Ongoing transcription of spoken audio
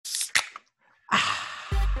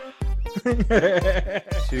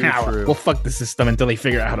Too true. We'll fuck the system until they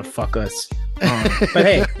figure out how to fuck us. But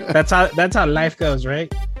hey, that's how life goes,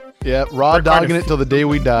 right? Yeah, raw dogging it till the day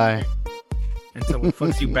we die. Until it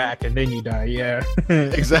fucks you back and then you die. Yeah.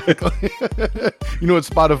 Exactly. You know what,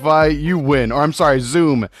 Spotify, you win. Or I'm sorry,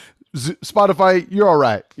 Zoom. Spotify, you're all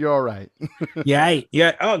right. You're all right. Yeah.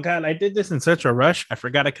 Oh god, I did this in such a rush. I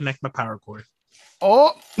forgot to connect my power cord.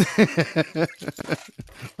 Oh,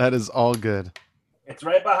 that is all good. It's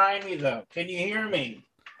right behind me though. Can you hear me?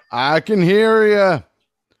 I can hear you.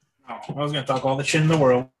 Oh, I was gonna talk all the shit in the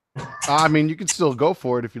world. I mean, you can still go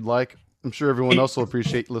for it if you'd like. I'm sure everyone else will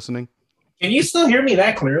appreciate listening. Can you still hear me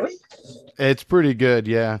that clearly? It's pretty good,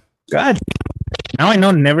 yeah. God. Now I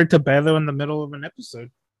know never to bellow in the middle of an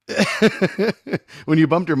episode. When you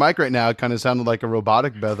bumped your mic right now, it kind of sounded like a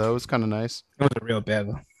robotic bellow. It's kind of nice. It was a real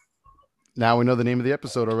bellow. Now we know the name of the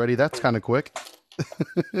episode already. That's kind of quick.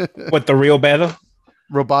 What, the real bellow?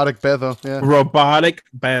 Robotic bellow, yeah. Robotic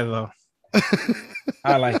bellow.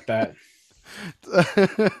 I like that.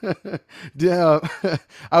 Yeah.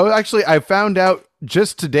 I found out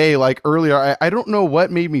just today, like earlier, I don't know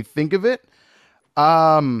what made me think of it.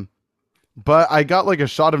 But I got like a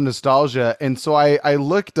shot of nostalgia, and so I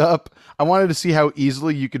looked up. I wanted to see how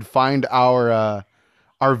easily you could find our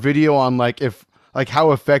video on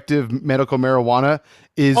how effective medical marijuana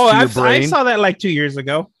is to your brain. I saw that like 2 years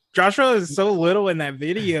ago. Joshua is so little in that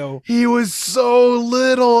video. He was so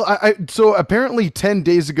little. So apparently 10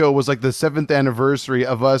 days ago was like the 7th anniversary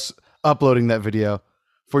of us uploading that video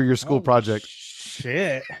for your school project.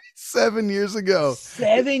 Shit. 7 years ago.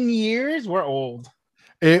 7 years? We're old.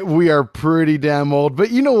 We are pretty damn old.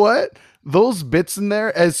 But you know what? Those bits in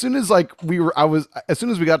there, as soon as we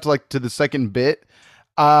got to the second bit,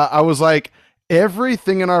 I was like,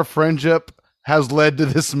 everything in our friendship has led to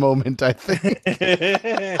this moment, I think.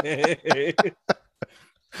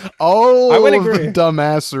 All of the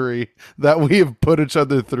dumbassery that we have put each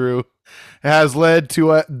other through has led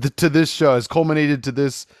to this show, has culminated to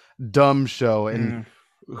this dumb show. And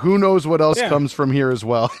who knows what else comes from here as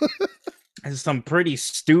well. And some pretty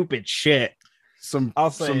stupid shit. Some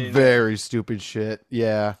very stupid shit.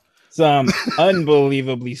 Yeah. Some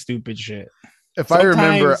unbelievably stupid shit. If I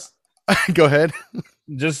remember, go ahead.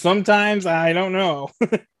 Just sometimes, I don't know.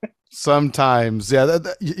 Sometimes. Yeah.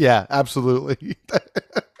 Yeah, absolutely.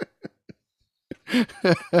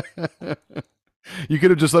 You could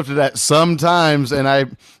have just left it at sometimes.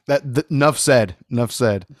 And enough said.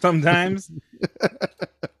 Sometimes.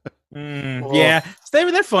 Yeah,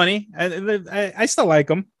 they're funny. I still like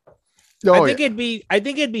them. I think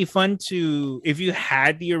it'd be fun to, if you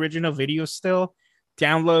had the original video still,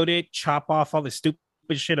 download it, chop off all the stupid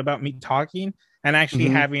shit about me talking, and actually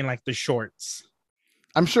having like the shorts.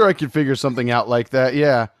 I'm sure I could figure something out like that.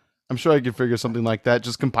 Yeah, I'm sure I could figure something like that.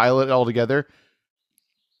 Just compile it all together.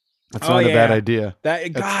 That's not a bad idea.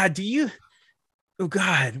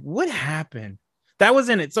 What happened? That was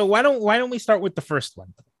in it. So why don't we start with the first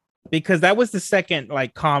one? Because that was the second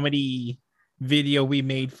like comedy video we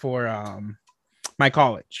made for my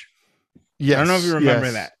college. Yes, I don't know if you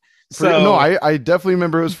remember that. No, I definitely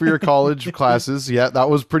remember it was for your college classes. Yeah, that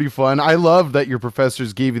was pretty fun. I love that your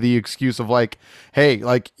professors gave you the excuse of like, hey,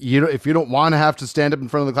 like, you know, if you don't want to have to stand up in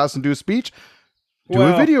front of the class and do a speech, do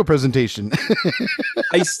a video presentation.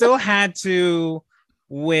 I still had to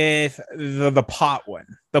with the pot one.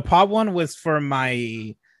 The pot one was for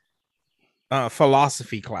my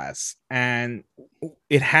philosophy class, and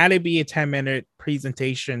it had to be a 10-minute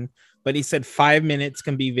presentation, but he said 5 minutes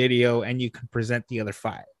can be video and you can present the other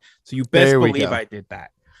 5. So you best believe I did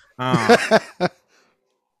that.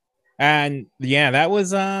 And yeah, that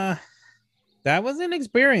was an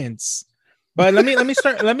experience. But let me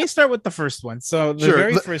start with the first one. So the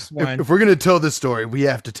very first one. If we're gonna tell this story, we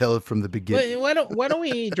have to tell it from the beginning. Why don't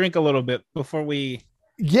we drink a little bit before we?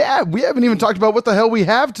 Yeah, we haven't even talked about what the hell we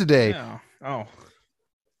have today. Oh,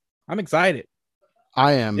 I'm excited.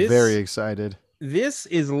 I am very excited. This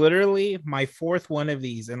is literally my 4th one of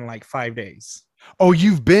these in like 5 days. Oh,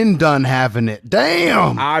 you've been done having it.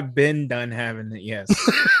 Damn. I've been done having it. Yes.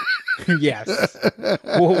 Yes.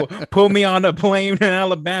 Pull me on a plane in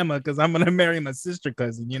Alabama because I'm going to marry my sister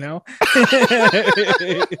cousin, you know?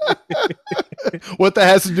 What that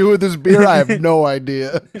has to do with this beer, I have no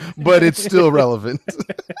idea, but it's still relevant.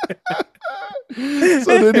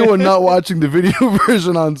 So anyone not watching the video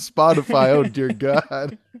version on Spotify, oh dear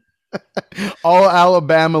God. All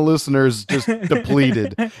Alabama listeners just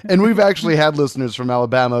depleted. And we've actually had listeners from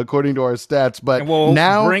Alabama according to our stats, but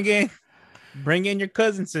now bring in your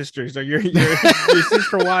cousin sisters or your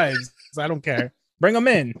sister wives. I don't care. Bring them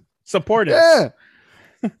in. Support us.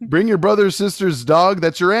 Bring your brother, sister's dog.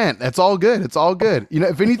 That's your aunt. That's all good. It's all good. You know,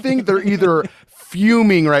 if anything, they're either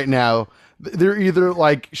fuming right now. They're either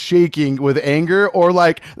like shaking with anger or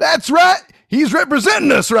like, that's right. He's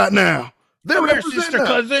representing us right now. They're Come here, sister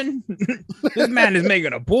cousin. This man is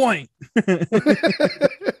making a point.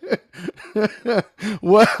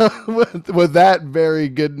 Well, with that very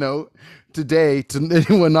good note, today, to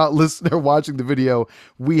anyone not listening or watching the video,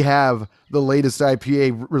 we have the latest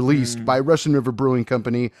IPA released by Russian River Brewing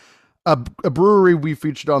Company, a brewery we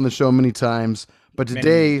featured on the show many times. But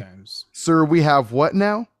today, sir, we have what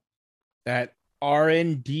now? That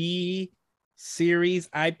R&D series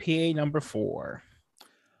IPA number 4.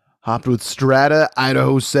 Hopped with Strata,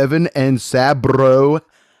 Idaho 7, and Sabro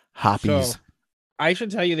hoppies. So, I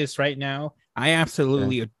should tell you this right now. I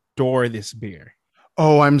absolutely adore this beer.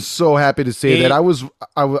 Oh, I'm so happy to say that. I was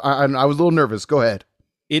a little nervous. Go ahead.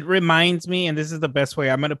 It reminds me, and this is the best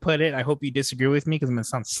way I'm going to put it. I hope you disagree with me because I'm going to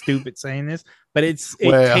sound stupid saying this, but it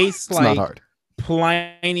tastes like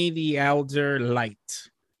Pliny the Elder light.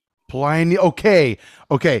 Pliny. Okay.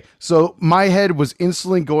 So my head was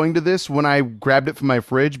instantly going to this when I grabbed it from my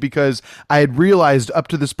fridge because I had realized up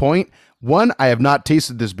to this point, one, I have not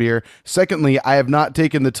tasted this beer. Secondly, I have not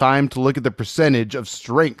taken the time to look at the percentage of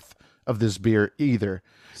strength of this beer either.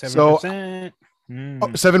 7%. So,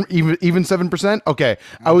 7%. Okay.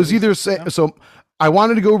 I was either saying, so I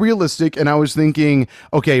wanted to go realistic and I was thinking,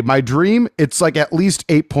 okay, my dream, it's like at least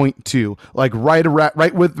 8.2, like right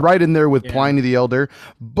in there with Pliny the Elder.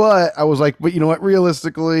 But I was like, but you know what,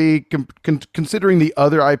 realistically, considering the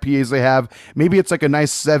other IPAs they have, maybe it's like a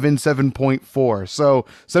nice 7.4. So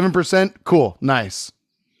 7%, cool, nice.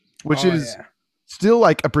 Which is still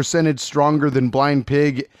like a percentage stronger than Blind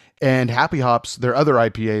Pig and Happy Hops, their other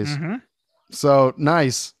IPAs. Mm-hmm. So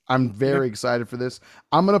nice. I'm very excited for this.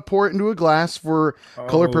 I'm going to pour it into a glass for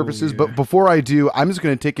color purposes. But before I do, I'm just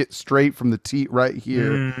going to take it straight from the teat right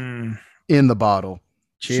here in the bottle.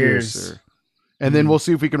 Cheers, sir. And then we'll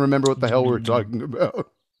see if we can remember what the hell we're talking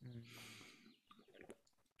about.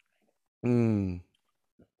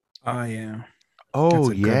 Oh, yeah.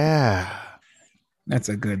 Oh, yeah. That's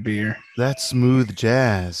a good beer. That's smooth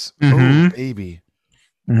jazz. Oh, baby.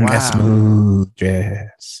 Wow. That's smooth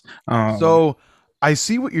jazz. So I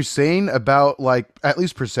see what you're saying about, like, at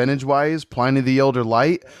least percentage wise, Pliny the Elder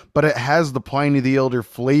light, but it has the Pliny the Elder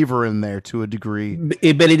flavor in there to a degree. But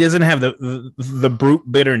it doesn't have the brute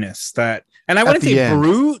bitterness that, and I wouldn't say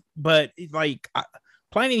brute, but like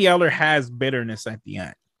Pliny the Elder has bitterness at the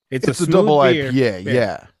end. It's a double IPA,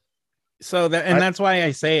 yeah. So that's why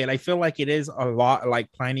I say it. I feel like it is a lot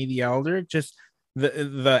like Pliny the Elder. Just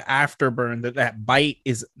the afterburn, that bite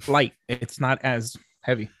is light. It's not as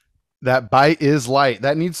heavy. That bite is light.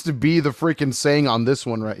 That needs to be the freaking saying on this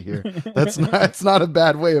one right here. It's not a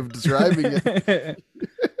bad way of describing it.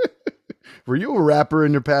 Were you a rapper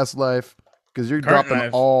in your past life? Because you're dropping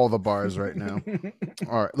all the bars right now.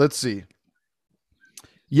 All right, let's see.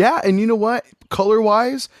 Yeah, and you know what?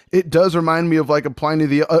 Color-wise, it does remind me of like a Pliny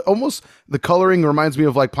the almost the coloring reminds me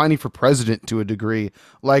of like Pliny for President to a degree.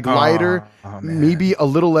 Like lighter, maybe a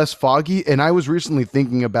little less foggy. And I was recently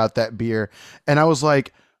thinking about that beer, and I was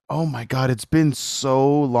like, oh my God, it's been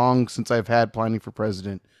so long since I've had Pliny for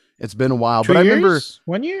President. It's been a while. 2 but years? I remember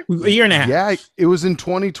 1 year? A year and a half. Yeah, it was in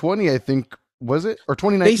 2020, I think. Was it? Or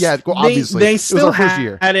 2019? Yeah, obviously. They still it was our first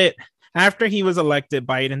year. Had it after he was elected,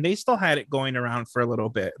 Biden. They still had it going around for a little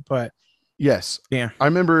bit, but yes. Yeah. I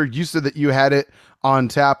remember you said that you had it on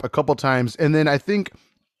tap a couple times, and then I think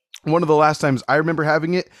one of the last times I remember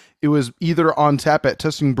having it, it was either on tap at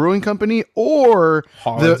Tustin Brewing Company or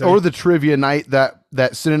the trivia night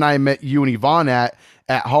that Sin and I met you and Yvonne at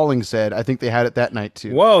Hollingshead. I think they had it that night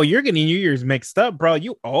too. Whoa, you're getting New Year's mixed up, bro.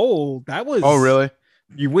 You old. That was Oh, really?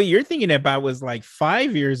 What you're thinking about was like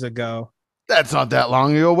 5 years ago. That's not that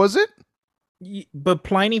long ago, was it? But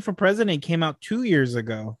Pliny for President came out 2 years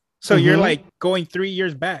ago. So you're like going 3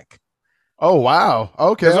 years back. Oh, wow.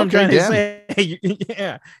 Okay. That's what I'm trying to say.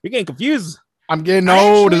 Yeah, you're getting confused. I'm getting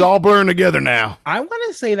old. It's all blurring together now. I want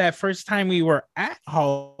to say that first time we were at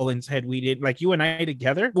Hollingshead, we did like you and I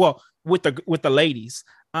together. Well, with the ladies.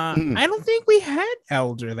 I don't think we had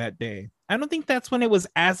Elder that day. I don't think that's when it was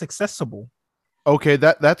as accessible. Okay,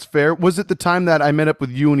 that's fair. Was it the time that I met up with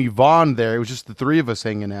you and Yvonne there? It was just the three of us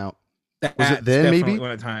hanging out. Was it then maybe? One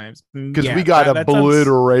of the times. Because we got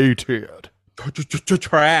obliterated.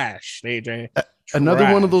 Trash, AJ.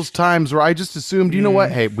 Another one of those times where I just assumed, you know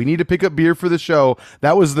what? Hey, we need to pick up beer for the show.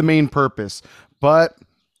 That was the main purpose. But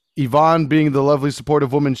Yvonne, being the lovely,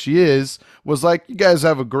 supportive woman she is, was like, you guys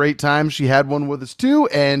have a great time. She had one with us too.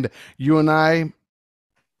 And you and I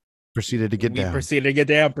Proceeded to get We down. proceeded to get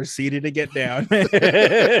down. Proceeded to get down.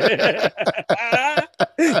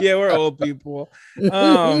 Yeah, we're old people.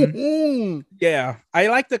 Yeah, I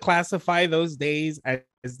like to classify those days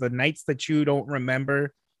as the nights that you don't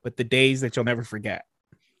remember, but the days that you'll never forget.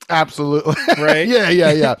 Absolutely. Right?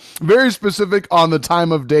 Yeah. Very specific on the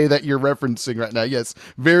time of day that you're referencing right now. Yes.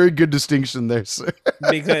 Very good distinction there, sir.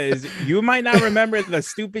 Because you might not remember the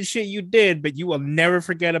stupid shit you did, but you will never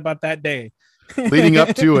forget about that day. Leading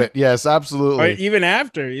up to it. Yes, absolutely. Or even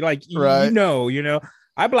after. Like, right. you know,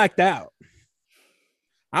 I blacked out.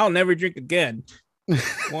 I'll never drink again.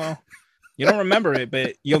 Well, you don't remember it,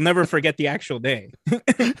 but you'll never forget the actual day.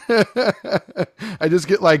 I just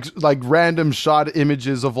get like random shot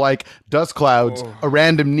images of like dust clouds, a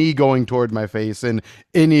random knee going toward my face, and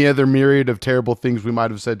any other myriad of terrible things we might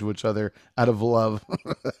have said to each other out of love.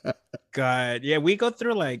 God, yeah, we go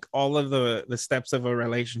through like all of the steps of a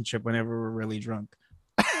relationship whenever we're really drunk.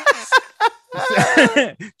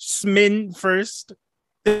 Smin first.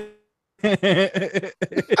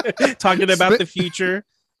 Talking about the future.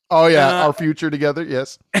 Oh yeah, our future together.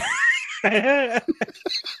 Yes.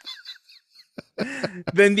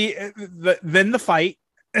 Then the fight.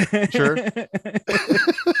 Sure.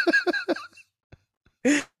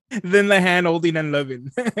 Then the hand holding and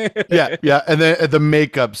loving. yeah, and then the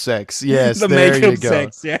makeup sex. Yes, the there makeup you go.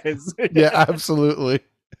 sex. Yes. Yeah, absolutely.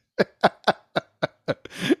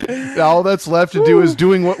 All that's left to do is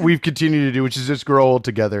doing what we've continued to do, which is just grow old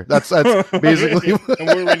together. That's basically. And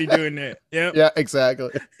we're really doing it. Yep. Yeah,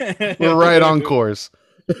 exactly. We're right on course.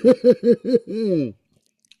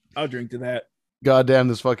 I'll drink to that. Goddamn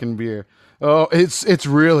this fucking beer. Oh, it's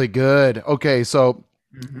really good. Okay, so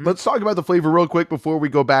let's talk about the flavor real quick before we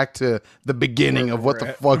go back to the beginning of what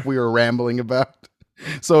the fuck we were rambling about.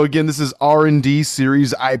 So again, this is R&D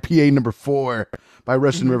Series IPA number 4 by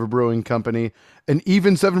Russian River Brewing Company. An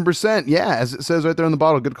even 7%. Yeah, as it says right there on the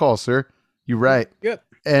bottle. Good call, sir. You're right. Yep.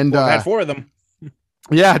 And I had 4 of them.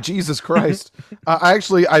 Yeah, Jesus Christ.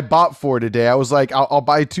 I bought 4 today. I was like, I'll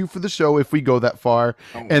buy 2 for the show if we go that far.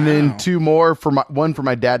 And then 2 more for one for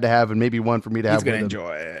my dad to have and maybe 1 for me to have. He's going to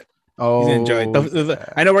enjoy it. Oh, he's enjoy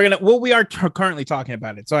it. I know we are currently talking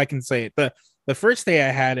about it, so I can say it. The first day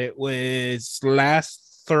I had it was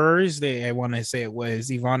last Thursday. I want to say it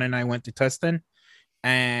was. Yvonne and I went to Tustin,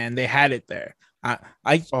 and they had it there.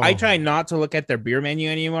 I try not to look at their beer menu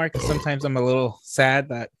anymore because sometimes I'm a little sad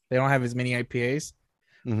that they don't have as many IPAs.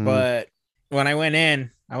 But when I went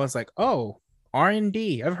in, I was like, "Oh,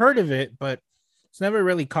 R&D. I've heard of it, but it's never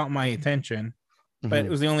really caught my attention." But it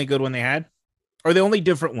was the only good one they had, or the only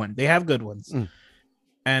different one. They have good ones.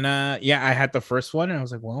 And yeah, I had the first one, and I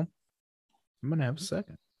was like, "Well, I'm gonna have a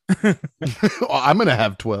second." I'm gonna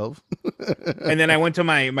have 12. And then I went to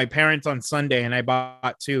my parents on Sunday, and I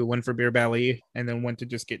bought 2, one for Beer Valley, and then went to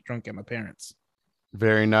just get drunk at my parents.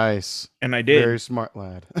 Very nice. And I did. Very smart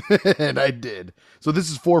lad. And I did. So this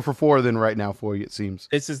is 4 for 4 then right now for you, it seems.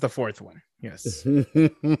 This is the 4th one. Yes.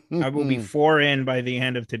 I will be 4 in by the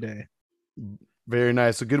end of today. Very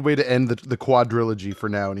nice. A good way to end the quadrilogy for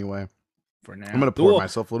now anyway. For now. I'm going to pour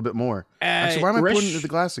myself a little bit more. Actually, why am I pouring into the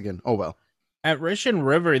glass again? Oh, well. At Russian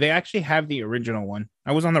River, they actually have the original one.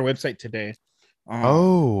 I was on their website today.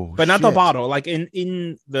 But not the bottle, like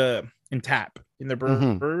in tap, in the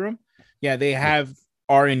brew room. Yeah, they have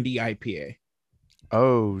R&D IPA.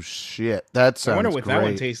 Oh shit, that sounds. I wonder what great. that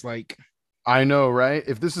one tastes like. I know, right?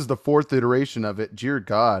 If this is the 4th iteration of it, dear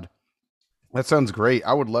God, that sounds great.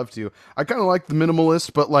 I would love to. I kind of like the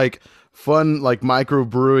minimalist, but like fun, like micro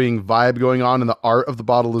brewing vibe going on in the art of the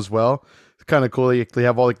bottle as well. It's kind of cool. They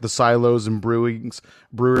have all like the silos and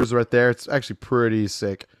brewers right there. It's actually pretty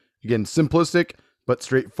sick. Again, simplistic but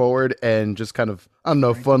straightforward and just kind of, I don't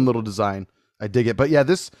know, fun little design. I dig it. But yeah,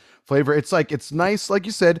 this flavor, it's nice, like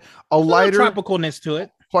you said, a lighter tropicalness to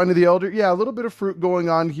it. Pliny the Elder, yeah, a little bit of fruit going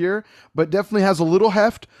on here, but definitely has a little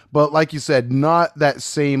heft. But like you said, not that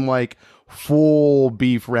same like full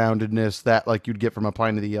beef roundedness that like you'd get from a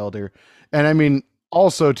Pliny the Elder. And I mean,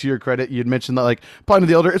 also to your credit, you'd mentioned that like Pliny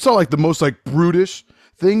the Elder, it's not like the most like brutish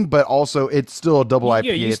thing, but also it's still a double IPA.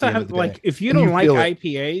 Yeah, you still have like if you don't like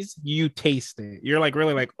IPAs, you taste it. You're like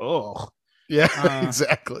really like, oh. Yeah,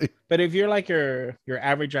 exactly. But if you're like your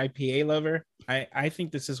average IPA lover, I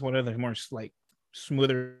think this is one of the more like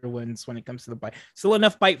smoother ones when it comes to the bite. Still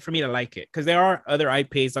enough bite for me to like it because there are other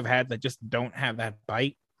IPAs I've had that just don't have that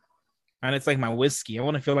bite, and it's like my whiskey. I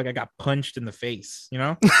want to feel like I got punched in the face, you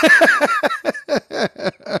know.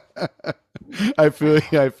 I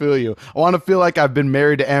feel you. I want to feel like I've been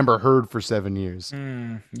married to Amber Heard for 7 years.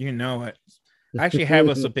 You know it. I actually had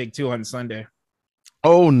Whistle Pig too on Sunday.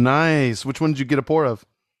 Oh, nice. Which one did you get a pour of?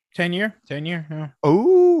 10-year. Yeah.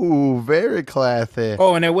 Oh, very classy.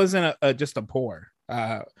 Oh, and it wasn't just a pour.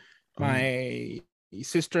 Oh. My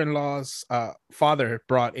sister-in-law's father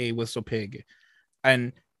brought a whistle pig,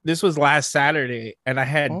 and this was last Saturday, and Oh.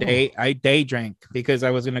 I day drank because I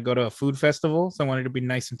was gonna go to a food festival, so I wanted to be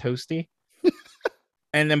nice and toasty.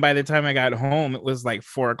 And then by the time I got home, it was like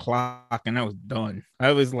 4 o'clock, and I was done.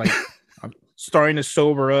 I was like, I'm starting to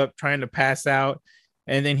sober up, trying to pass out,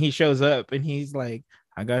 and then he shows up, and he's like,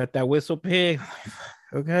 "I got that whistle pig."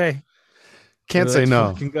 Okay, Can't say let's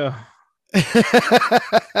no. fucking go.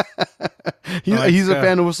 He's a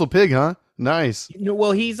fan of Whistle Pig, huh? Nice.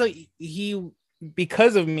 Well, he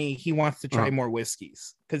because of me, he wants to try more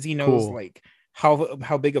whiskeys because he knows Cool. like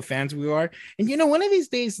how big of fans we are. And one of these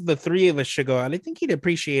days, the three of us should go out. I think he'd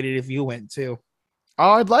appreciate it if you went too.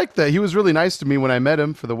 Oh, I'd like that. He was really nice to me when I met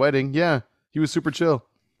him for the wedding. Yeah, he was super chill.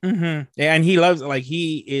 Mm-hmm. Yeah, and he loves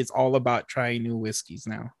he is all about trying new whiskeys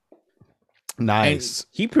now. Nice. And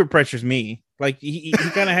he peer pressures me. Like he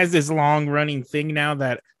kind of has this long running thing now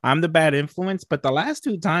that I'm the bad influence. But the last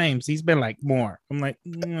 2 times he's been like, more. I'm like,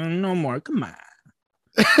 no more. Come on.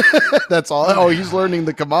 That's all. Oh, he's learning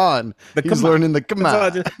the come on. He's learning the come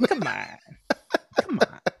on. Come on. Come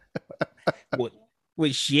on.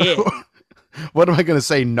 What shit? What am I going to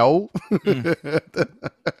say? No.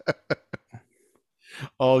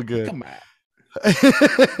 All good. Come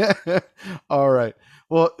on. All right.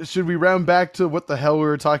 Well, should we round back to what the hell we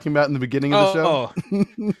were talking about in the beginning of the show?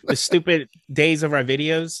 The stupid days of our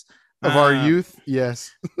videos. Of our youth?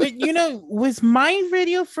 Yes. But was my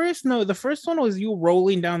video first? No, the first one was you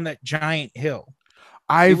rolling down that giant hill.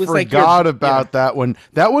 I forgot about that one.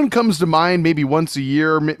 That one comes to mind maybe once a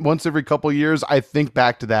year, once every couple of years. I think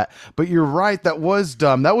back to that. But you're right. That was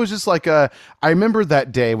dumb. That was just like I remember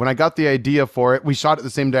that day when I got the idea for it. We shot it the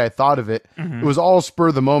same day I thought of it. Mm-hmm. It was all spur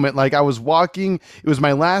of the moment. Like I was walking. It was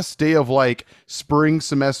my last day of like spring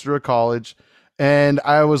semester of college. And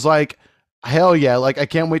I was like, hell yeah. Like I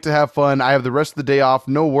can't wait to have fun. I have the rest of the day off,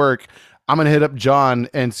 no work. I'm going to hit up John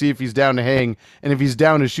and see if he's down to hang. And if he's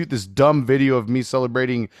down to shoot this dumb video of me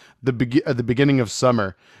celebrating the beginning of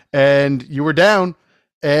summer. And you were down.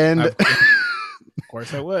 And of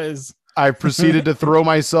course I was. I proceeded to throw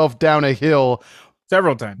myself down a hill.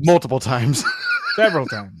 Several times. Multiple times. Several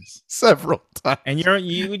times. Several times. And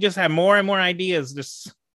you just have more and more ideas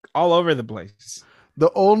just all over the place.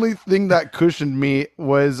 The only thing that cushioned me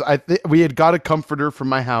was we had got a comforter from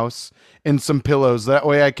my house and some pillows. That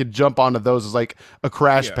way I could jump onto those as like a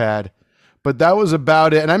crash pad. But that was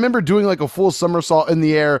about it. And I remember doing like a full somersault in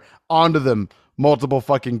the air onto them multiple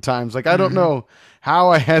fucking times. Like I don't know how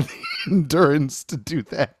I had the endurance to do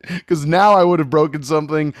that, because now I would have broken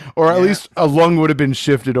something, or at least a lung would have been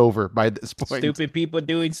shifted over by this point. Stupid people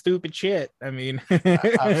doing stupid shit. I mean,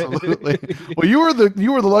 absolutely. Well, you were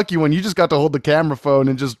the lucky one. You just got to hold the camera phone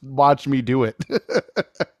and just watch me do it.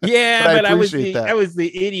 Yeah, but I was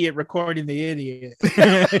the idiot recording the idiot.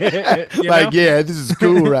 Yeah, this is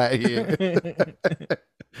cool right here.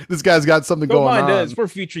 This guy's got something going on. Does for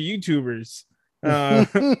future YouTubers.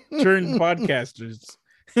 Turn podcasters.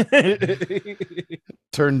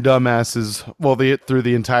 Turn dumbasses through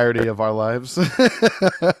the entirety of our lives.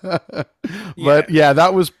 But yeah,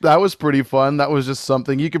 that was pretty fun. That was just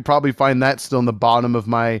something. You could probably find that still in the bottom of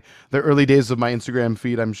the early days of my Instagram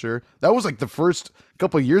feed, I'm sure. That was like the first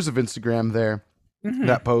couple of years of Instagram there. Mm-hmm.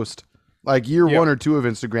 That post, like year 1 or 2 of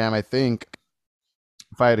Instagram, I think,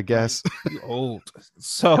 if I had to guess. Old.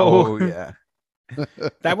 So yeah.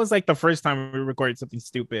 That was like the first time we recorded something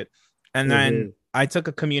stupid. And then I took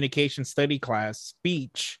a communication study class,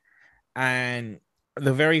 speech, and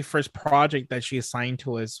the very first project that she assigned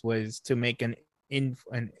to us was to make an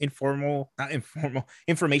informational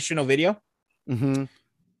video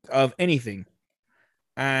of anything.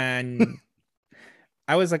 And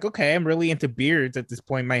I was like, okay, I'm really into beards at this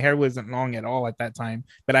point. My hair wasn't long at all at that time,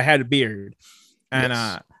 but I had a beard. And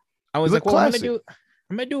I was like, well, I'm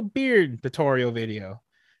gonna do a beard tutorial video.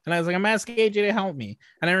 And I was like, I'm asking AJ to help me.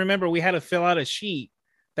 And I remember we had to fill out a sheet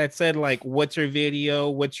that said, like, what's your video?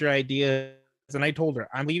 What's your ideas? And I told her,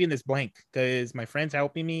 I'm leaving this blank because my friend's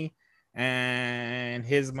helping me and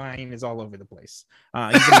his mind is all over the place.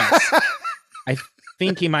 He's a mess. I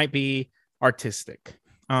think he might be artistic.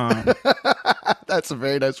 That's a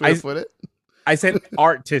very nice way to put it. I said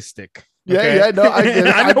artistic. Okay? Yeah, no, I get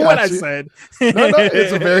it. I know what I said. No,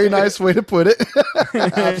 it's a very nice way to put it.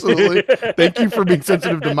 Absolutely. Thank you for being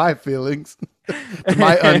sensitive to my feelings, to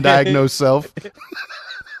my undiagnosed self.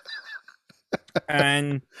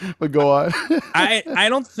 And but go on. I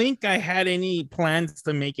don't think I had any plans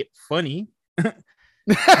to make it funny.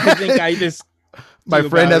 I think I just My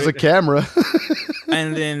friend has a camera.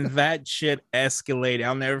 And then that shit escalated.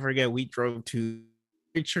 I'll never forget. We drove to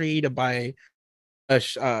Tree to buy a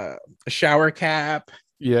shower cap.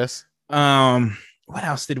 Yes. What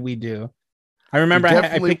else did we do? I remember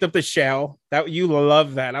I picked up the shell. That you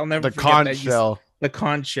love that. I'll never forget conch shell. The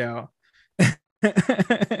conch shell.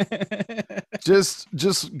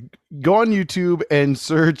 just go on YouTube and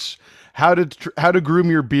search how to groom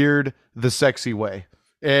your beard the sexy way,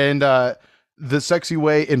 and the sexy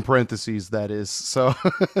way in parentheses, that is. So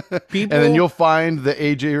and then you'll find the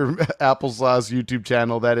AJ Applesauce YouTube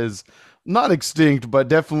channel that is not extinct, but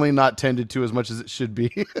definitely not tended to as much as it should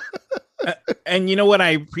be. And you know what I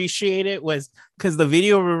appreciated was because the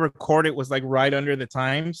video we recorded was like right under the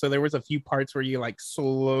time, so there was a few parts where you like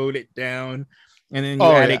slowed it down and then you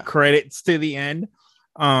added credits to the end.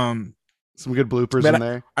 Some good bloopers in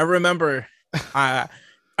there. I remember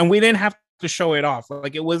and we didn't have to show it off.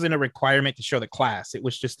 Like, it wasn't a requirement to show the class. It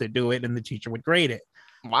was just to do it and the teacher would grade it.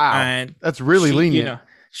 Wow. And that's really lenient. You know,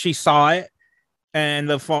 she saw it, and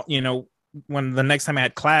when the next time I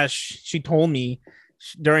had class, she told me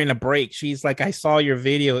during a break, she's like, I saw your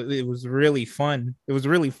video. It was really fun. It was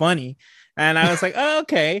really funny. And I was like, oh,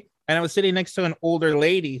 okay. And I was sitting next to an older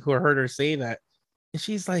lady who heard her say that. And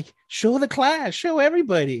she's like, show the class, show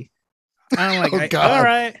everybody. And I'm like, all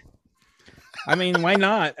right. I mean, why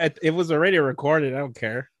not? It was already recorded. I don't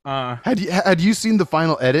care. Had you seen the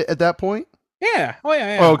final edit at that point? Yeah. Oh,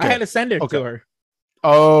 yeah. Oh, okay. I had to send it to her.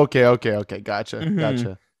 Oh, okay. Gotcha. Mm-hmm.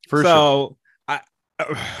 Gotcha. For sure.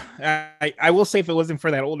 I will say, if it wasn't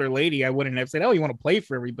for that older lady, I wouldn't have said, oh, you want to play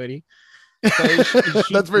for everybody? So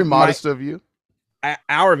that's very modest of you.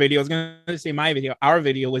 Our video, I was going to say my video. Our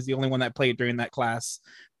video was the only one that played during that class.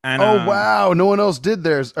 And, wow. No one else did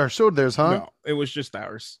theirs or showed theirs, huh? No, it was just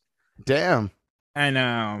ours. Damn.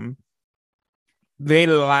 And they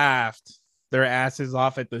laughed their asses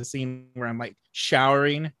off at the scene where I'm like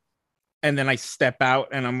showering, and then I step out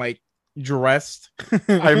and I'm like dressed.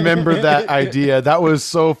 I remember that idea. That was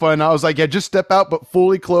so fun. I was like, yeah, just step out, but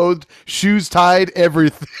fully clothed, shoes tied,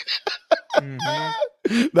 everything.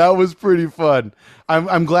 Mm-hmm. That was pretty fun.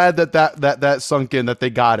 I'm glad that sunk in, that they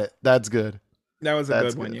got it. That's good. That was a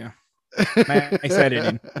good one, yeah. Nice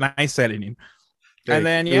editing. Nice editing. And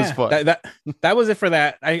then it was fun. That was it for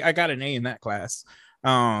that. I got an A in that class.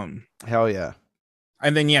 Hell yeah.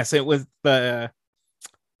 And then yes, it was the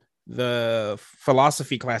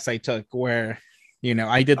philosophy class I took where,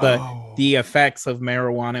 I did the effects of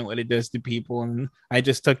marijuana and what it does to people, and I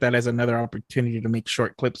just took that as another opportunity to make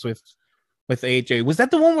short clips with AJ. Was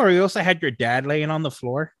that the one where you also had your dad laying on the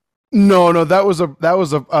floor? No, that was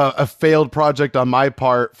a failed project on my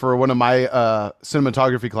part for one of my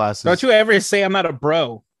cinematography classes. Don't you ever say I'm not a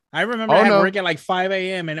bro. I remember I had work at like 5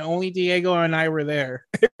 a.m. and only Diego and I were there.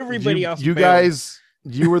 Everybody else. You guys,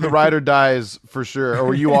 you were the ride or dies for sure,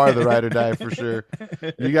 or you are the ride or die for sure.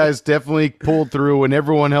 You guys definitely pulled through when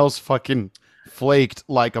everyone else fucking flaked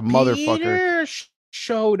like a motherfucker. Peter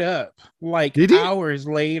showed up like hours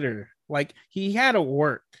later. Like, he had to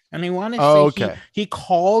work. And he wanted to say he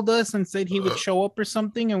called us and said he would show up or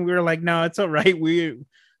something, and we were like, no, it's all right. We're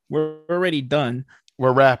already done.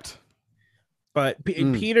 We're wrapped. But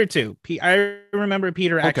Peter too. I remember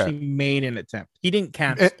Peter actually made an attempt. He didn't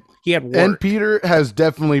cancel. He had work. And Peter has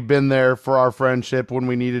definitely been there for our friendship when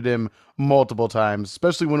we needed him multiple times,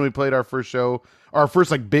 especially when we played our first show, our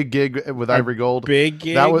first like big gig with Ivory Gold. Big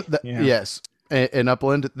gig. That was yes. In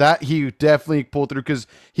Upland, that he definitely pulled through because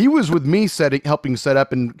he was with me helping set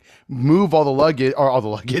up and move all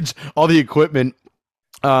the equipment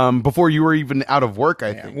before you were even out of work,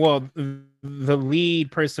 I think. Well, the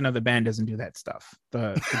lead person of the band doesn't do that stuff.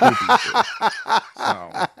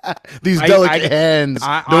 These delicate hands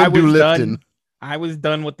don't do lifting. I was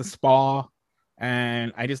done with the spa,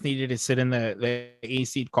 and I just needed to sit in the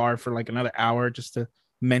AC car for like another hour just to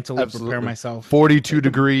mentally prepare myself. 42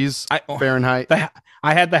 degrees Fahrenheit.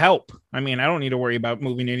 I had the help. I mean, I don't need to worry about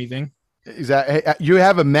moving anything. Exactly. You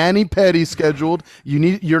have a mani-pedi scheduled.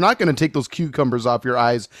 You're not going to take those cucumbers off your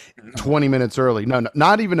eyes 20 minutes early. No,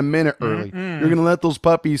 not even a minute early. You're going to let those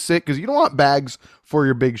puppies sit because you don't want bags for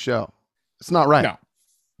your big show. It's not right.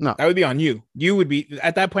 No. That would be on you. You would be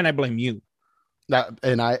at that point. I blame you. I'll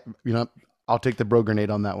take the bro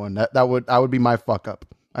grenade on that one. That would be my fuck up.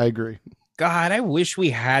 I agree. God, I wish we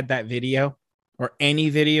had that video or any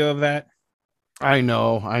video of that. I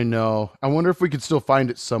know. I wonder if we could still find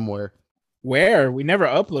it somewhere. Where? We never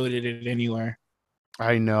uploaded it anywhere.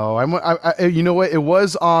 I know. I you know what? It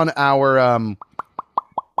was on our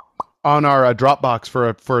Dropbox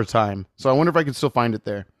for a time. So I wonder if I can still find it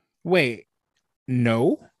there. Wait.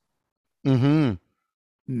 No? Mm-hmm.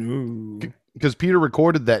 No. because Peter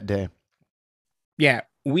recorded that day. Yeah,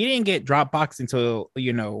 we didn't get Dropbox until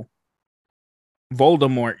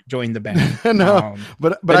Voldemort joined the band. No,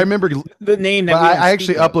 but I remember the name that I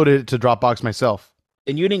actually uploaded it to Dropbox myself.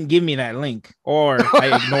 And you didn't give me that link, or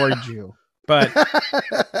I ignored you. But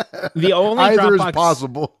the only either Dropbox, is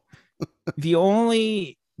possible. The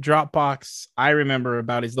only Dropbox I remember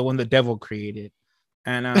about is the one the devil created,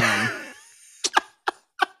 and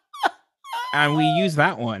and we use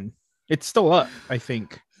that one. It's still up, I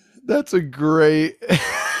think. That's a great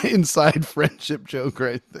inside friendship joke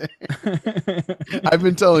right there. I've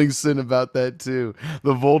been telling Sin about that too.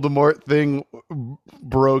 The Voldemort thing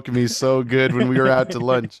broke me so good when we were out to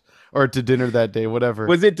lunch or to dinner that day, whatever.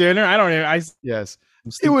 Was it dinner? I don't know. Yes.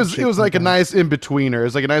 It was like a nice in-betweener. It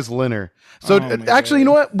was like a nice linner. So actually, you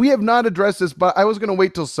know what? We have not addressed this, but I was going to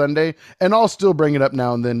wait till Sunday, and I'll still bring it up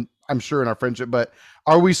now and then, I'm sure, in our friendship. But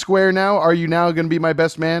are we square now? Are you now going to be my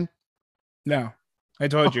best man? No. I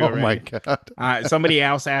told you already. Oh my God. Somebody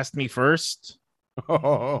else asked me first.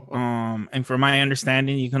 Oh. And for my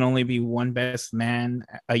understanding, you can only be one best man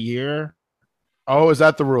a year. Oh, is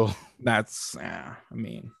that the rule? That's, I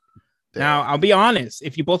mean, damn. Now I'll be honest.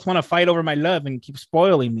 If you both want to fight over my love and keep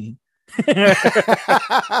spoiling me,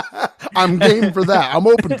 I'm game for that. I'm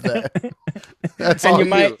open to that. That's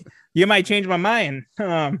and all you might change my mind.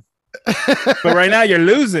 But right now you're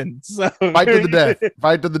losing. So fight to the death.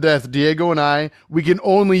 Fight to the death. Diego and I, we can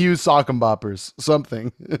only use sock and boppers.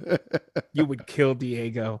 Something. You would kill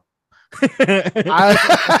Diego.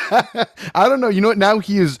 I don't know. You know what? Now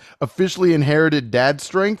he is officially inherited dad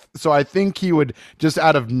strength, so I think he would just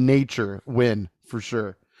out of nature win for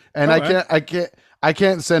sure. And I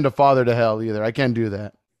can't send a father to hell either. I can't do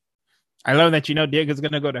that. I love that Diego's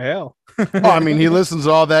gonna go to hell. Oh, I mean, he listens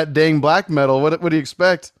to all that dang black metal. What do you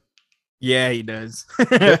expect? Yeah, he does.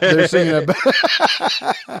 They're singing about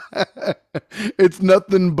it's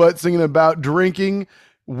nothing but singing about drinking,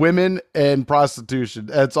 women, and prostitution.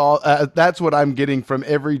 That's all. That's what I'm getting from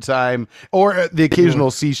every time, or the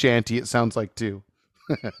occasional sea shanty. It sounds like too.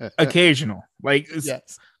 Occasional, like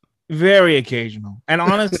yes. Very occasional. And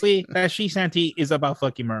honestly, that sea shanty is about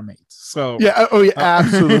fucking mermaids. So yeah, oh yeah,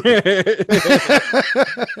 absolutely.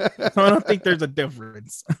 I don't think there's a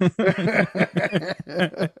difference.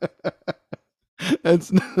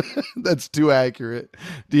 That's too accurate.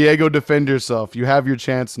 Diego, defend yourself. You have your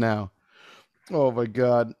chance now. Oh my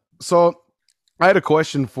God. So I had a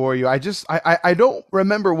question for you. I don't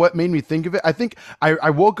remember what made me think of it. I think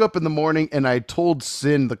I woke up in the morning and I told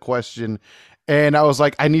Sin the question, and I was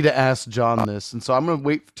like, I need to ask John this. And so I'm going to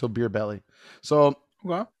wait till Beer Belly. So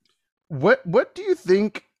what do you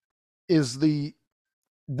think is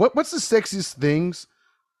what's the sexiest things?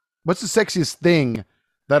 What's the sexiest thing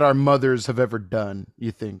that our mothers have ever done,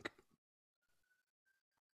 you think?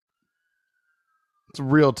 It's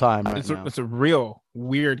real time right now. It's a real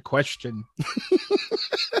weird question.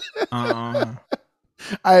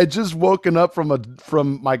 I had just woken up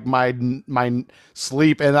from like my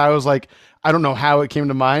sleep, and I was like, I don't know how it came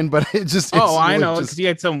to mind, but it just I know, because you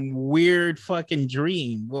had some weird fucking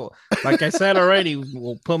dream. Well, like I said already,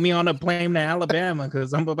 will put me on a plane to Alabama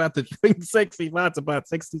because I'm about to think sexy thoughts about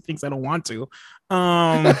sexy things I don't want to.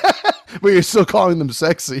 But you're still calling them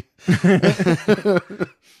sexy.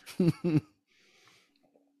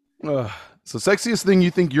 So sexiest thing you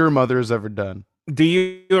think your mother has ever done? Do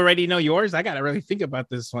you already know yours? I gotta really think about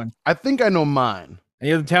this one. I think I know mine.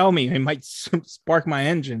 You tell me. It might spark my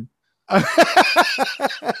engine. A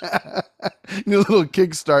little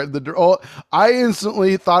kickstart. I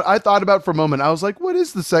instantly thought about it for a moment. I was like, what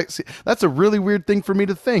is the sexy? That's a really weird thing for me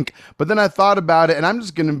to think. But then I thought about it, and I'm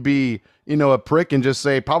just going to be, a prick and just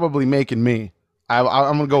say probably making me. I'm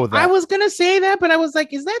going to go with that. I was going to say that, but I was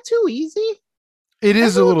like, is that too easy? It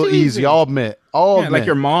is a little easy. I'll admit. Like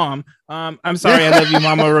your mom. I'm sorry. I love you,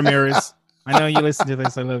 Mama Ramirez. I know you listen to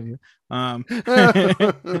this. I love you.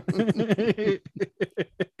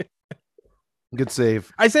 Good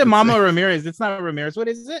save. I said Mama Ramirez. It's not Ramirez. What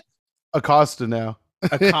is it? Acosta now.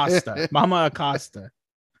 Acosta. Mama Acosta.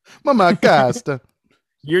 Mama Acosta.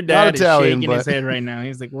 Your dad is Italian, shaking his head right now.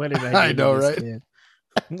 He's like, what did I do? I know, right? Kid?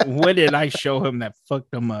 What did I show him that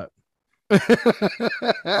fucked him up?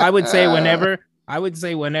 I would say whenever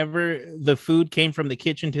the food came from the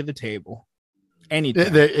kitchen to the table.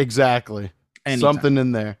 Anytime. Exactly. Anytime. Something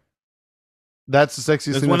in there. That's the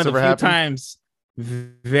sexiest thing that's ever happened. Times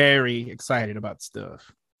very excited about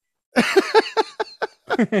stuff.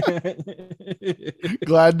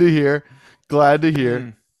 Glad to hear. I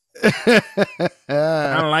don't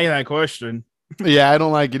like that question. Yeah, I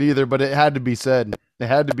don't like it either, but it had to be said. It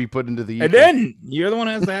had to be put into the ether. And then you're the one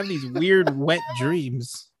who has to have these weird wet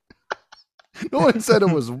dreams. No one said it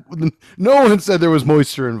was. No one said there was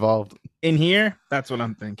moisture involved. In here, that's what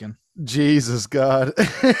I'm thinking. Jesus God.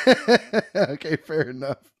 Okay, fair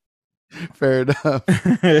enough. Fair enough.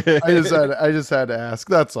 I just had to ask.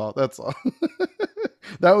 That's all. That's all.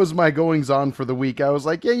 That was my goings on for the week. I was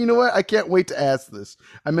like, yeah, you know what? I can't wait to ask this.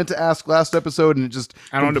 I meant to ask last episode, and it just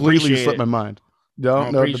completely slipped my mind.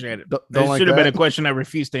 Don't appreciate it. That should have been a question I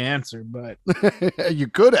refused to answer, but you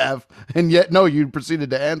could have, and yet no, you proceeded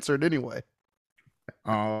to answer it anyway.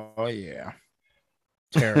 Oh yeah,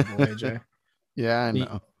 terrible, AJ. Yeah, I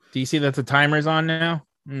know. Do you see that the timer's on now?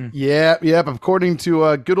 Yep. According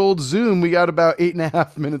to good old Zoom, we got about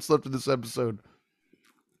 8.5 minutes left of this episode.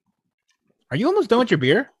 Are you almost done with your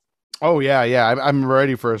beer? Oh yeah. I'm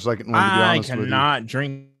ready for a second one. To be honest, I cannot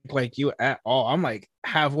drink like you at all. I'm like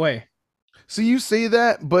halfway. So you say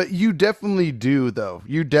that, but you definitely do, though.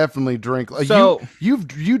 You definitely drink. So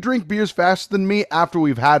you drink beers faster than me after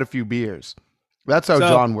we've had a few beers. That's how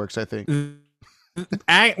John works, I think.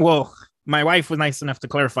 Well, my wife was nice enough to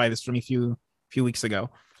clarify this for me a few weeks ago.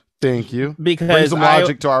 Thank you. Because brings some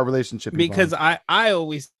logic to our relationship. Because I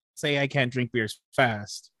always say I can't drink beers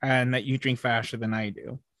fast, and that you drink faster than I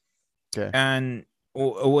do. Okay. And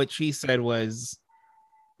what she said was,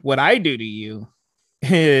 what I do to you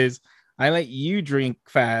is I let you drink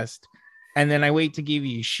fast, and then I wait to give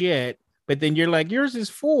you shit, but then you're like, yours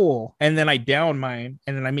is full, and then I down mine,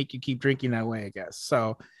 and then I make you keep drinking that way, I guess.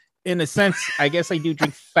 So in a sense, I guess I do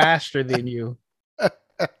drink faster than you.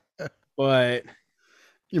 But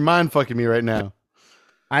you're mind fucking me right now.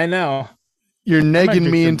 I know. You're negging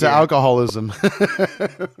me into alcoholism.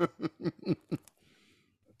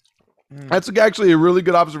 That's actually a really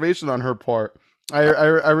good observation on her part.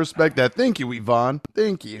 I respect that. Thank you, Yvonne.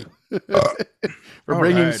 Thank you for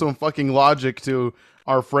bringing some fucking logic to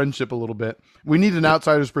our friendship a little bit. We need an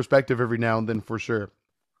outsider's perspective every now and then, for sure.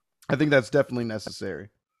 I think that's definitely necessary.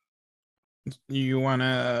 You want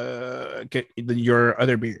to get your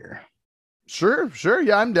other beer? Sure.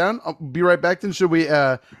 Yeah, I'm down. I'll be right back then. Should we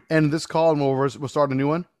end this call and we'll start a new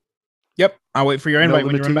one? Yep. I'll wait for your invite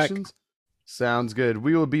when you run back. Sounds good.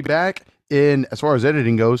 We will be back in, as far as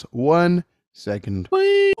editing goes, 1 second.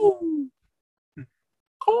 Cool.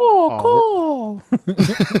 Go.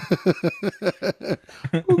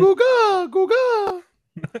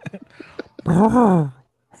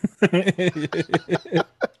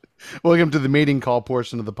 Welcome to the mating call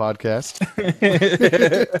portion of the podcast.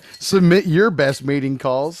 Submit your best mating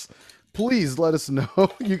calls. Please let us know.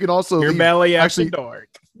 You can also your belly actually dark.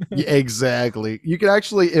 Yeah, exactly. You can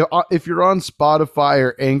actually, if you're on Spotify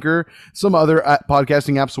or Anchor, some other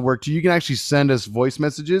podcasting apps will work too. You can actually send us voice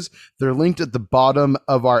messages. They're linked at the bottom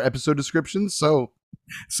of our episode description. So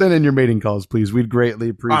send in your mating calls, please. We'd greatly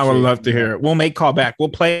appreciate it. I would love to hear it. We'll make call back. We'll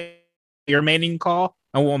play your mating call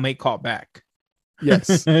and we'll make call back.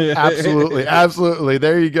 Yes, absolutely.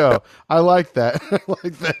 There you go. I like that.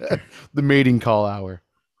 The mating call hour.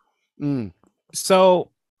 So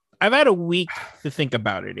I've had a week to think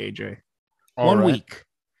about it, AJ. One week,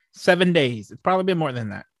 7 days. It's probably been more than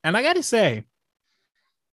that. And I got to say,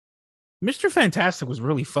 Mr. Fantastic was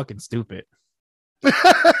really fucking stupid.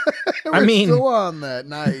 I mean, still on that.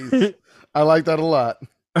 Nice. I like that a lot.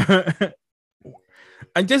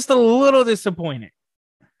 I'm just a little disappointed.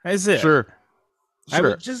 That's it. Sure. I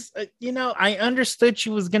was just, I understood she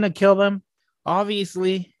was going to kill them,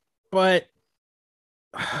 obviously, but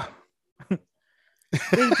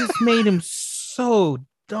they just made him so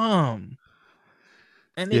dumb.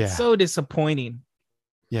 And it's so disappointing.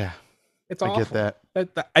 Yeah. It's awful. I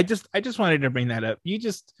get that. I just wanted to bring that up. You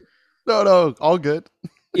just No, all good.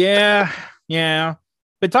 Yeah.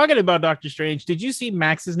 But talking about Doctor Strange, did you see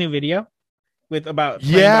Max's new video about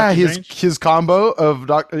his combo of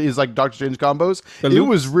Doctor Strange combos? It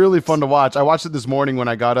was really fun to watch. I watched it this morning when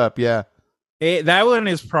I got up. Yeah. That one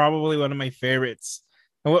is probably one of my favorites.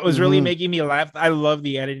 And what was really making me laugh, I love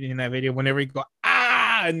the editing in that video. Whenever he go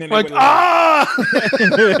and then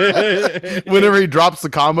whenever he drops the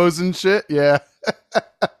combos and shit, yeah.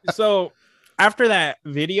 So after that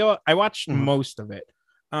video, I watched most of it.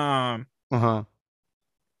 I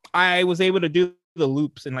was able to do the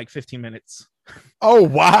loops in like 15 minutes. Oh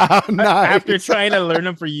wow! Nice. After trying to learn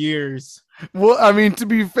them for years. Well, I mean, to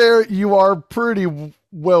be fair, you are pretty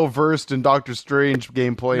well versed in Doctor Strange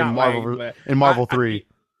gameplay in Marvel 3.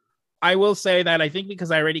 I will say that I think because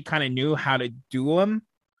I already kind of knew how to do them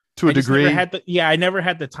to a degree. I never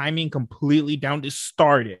had the timing completely down to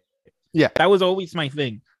start it. Yeah, that was always my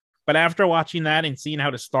thing. But after watching that and seeing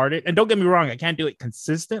how to start it, and don't get me wrong, I can't do it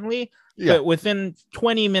consistently. Yeah. But within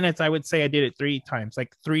 20 minutes, I would say I did it 3 times,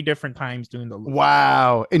 like 3 different times doing the loop.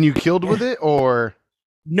 Wow. And you killed with it, or?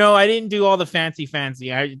 No, I didn't do all the fancy.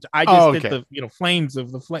 I just did the flames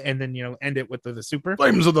of the flame, and then end it with the super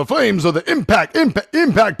flames of the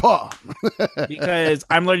impact paw. Because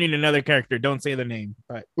I'm learning another character. Don't say the name,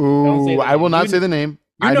 but ooh, I will not say the name.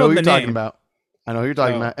 I know who you're talking about. I know who you're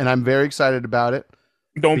talking about, and I'm very excited about it.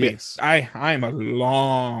 Don't be. Yes. I'm a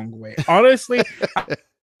long way. Honestly,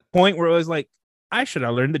 point where it was like, I should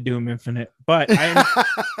have learned the Doom Infinite, but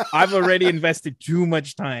I've already invested too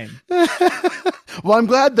much time. Well, I'm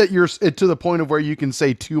glad that you're to the point of where you can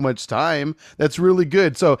say too much time. That's really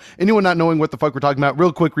good. So anyone not knowing what the fuck we're talking about,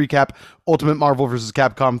 real quick recap: Ultimate Marvel vs.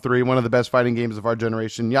 Capcom 3, one of the best fighting games of our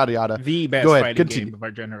generation, yada yada. The best fighting game of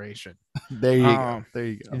our generation. There you go. There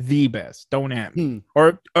you go. The best. Don't at me.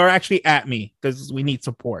 Or actually at me, because we need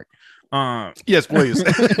support. Yes, please.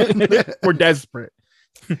 We're desperate.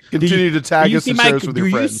 Continue to tag us and share us with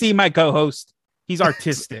your friends. Do you see my co-host? He's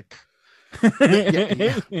artistic.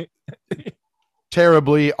 Yeah.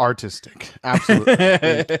 Terribly artistic. Absolutely.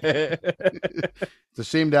 It's a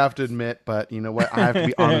shame to have to admit, but you know what? I have to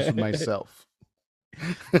be honest with myself.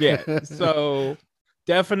 Yeah. So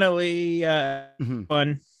definitely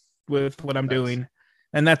fun with what I'm doing.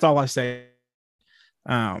 And that's all I say.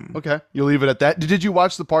 Okay. You'll leave it at that. Did you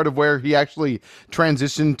watch the part of where he actually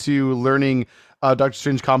transitioned to learning Doctor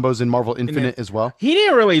Strange combos in Marvel Infinite as well? He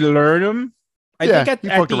didn't really learn them. I think at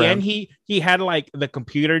the end he had like the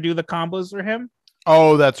computer do the combos for him.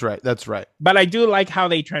 Oh, that's right. That's right. But I do like how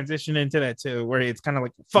they transition into that too, where it's kind of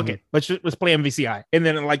like, fuck it, let's play MVCI, and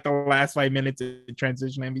then in like the last 5 minutes, it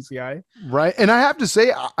transition MVCI. Right, and I have to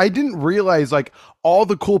say, I didn't realize like all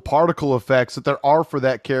the cool particle effects that there are for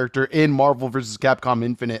that character in Marvel vs. Capcom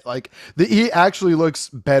Infinite. Like he actually looks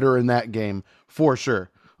better in that game for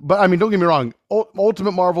sure. But I mean, don't get me wrong.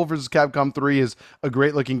 Ultimate Marvel vs. Capcom 3 is a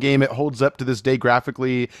great looking game. It holds up to this day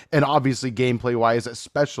graphically and obviously gameplay wise,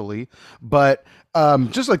 especially. But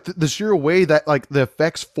just like the sheer way that like the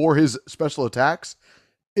effects for his special attacks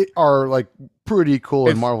are like pretty cool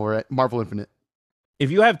in Marvel Infinite. If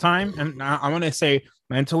you have time, and I'm going to say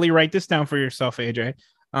mentally write this down for yourself, AJ.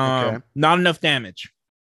 Okay. Not enough damage.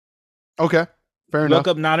 Okay. Fair enough. Look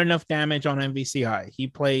up not enough damage on MVCI. He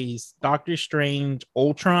plays Doctor Strange,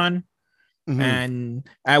 Ultron, and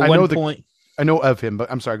at one point, I know of him,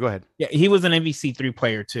 but I'm sorry. Go ahead. Yeah, he was an MVC3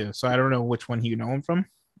 player too, so I don't know which one you know him from.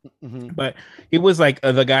 But he was like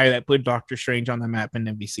the guy that put Doctor Strange on the map in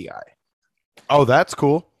MVCI. Oh, that's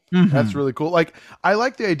cool. That's really cool. Like I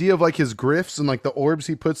like the idea of like his glyphs and like the orbs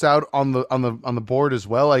he puts out on the board as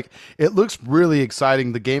well. Like it looks really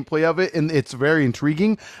exciting, the gameplay of it, and it's very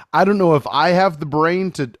intriguing. I don't know if I have the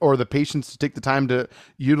brain or the patience to take the time to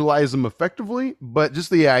utilize them effectively, but just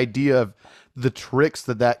the idea of the tricks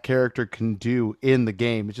that character can do in the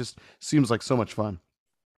game, it just seems like so much fun.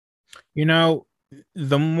 You know,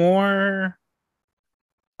 the more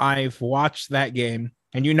I've watched that game,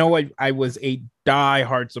 and you know what, I was a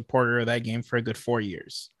die-hard supporter of that game for a good 4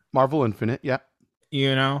 years. Marvel Infinite, yeah.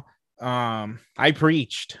 You know, I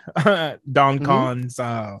preached Don Khan's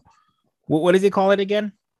what does he call it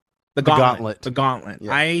again? The Gauntlet. The Gauntlet.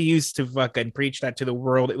 Yeah. I used to fucking preach that to the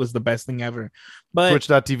world. It was the best thing ever. But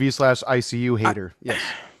Twitch.tv/ICU hater. Yes.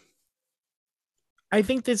 I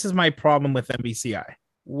think this is my problem with MVCI,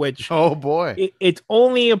 which oh boy, it's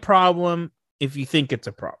only a problem if you think it's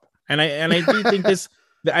a problem. And I do think this.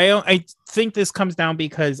 I think this comes down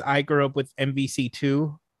because I grew up with MVC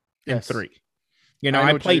 2 and 3. You know,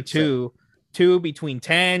 I played 2 between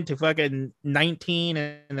 10 to fucking 19,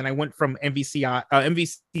 and then I went from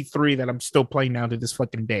MVC 3 that I'm still playing now to this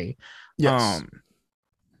fucking day. Yes.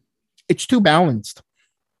 It's too balanced.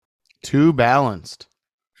 Too balanced.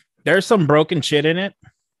 There's some broken shit in it,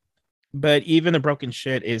 but even the broken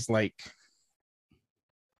shit is like,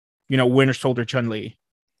 you know, Winter Soldier Chun-Li.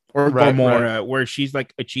 Or Gamora, where she's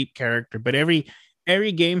like a cheap character, but every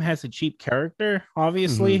game has a cheap character,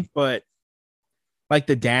 obviously. But like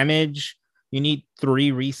the damage, you need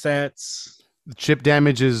 3 resets. The chip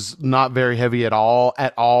damage is not very heavy at all.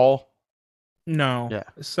 No. Yeah.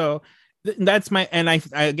 So that's my, and I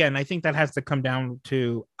think that has to come down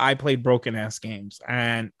to I played broken ass games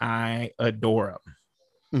and I adore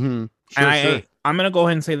them. Sure. I'm gonna go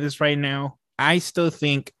ahead and say this right now. I still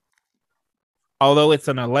think, although it's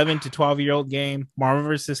an 11 to 12-year-old game, Marvel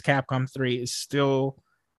vs. Capcom 3 is still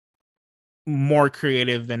more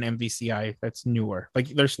creative than MVCI. That's newer. Like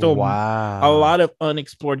there's still a lot of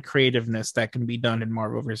unexplored creativeness that can be done in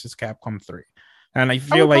Marvel vs. Capcom 3. And I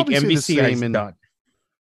feel like MVCI is done.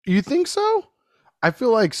 You think so? I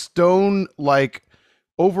feel like Stone, like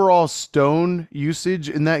overall stone usage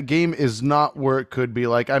in that game is not where it could be.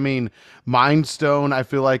 Like, I mean, Mind Stone, I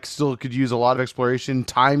feel like still could use a lot of exploration.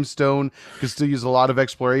 Time Stone could still use a lot of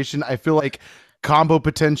exploration. I feel like combo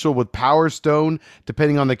potential with Power Stone,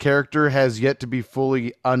 depending on the character, has yet to be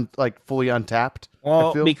fully untapped. I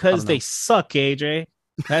Well, feel. I because don't they know. suck, AJ.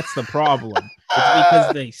 That's the problem. It's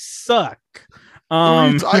because they suck. Who are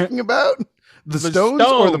you Um, talking about? The the stones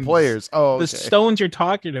or the stones, players? Oh, the okay. stones you're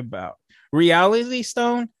talking about. Reality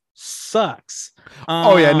Stone sucks.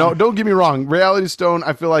 Oh yeah, no, Um, don't get me wrong. Reality Stone,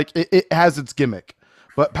 I feel like it has its gimmick.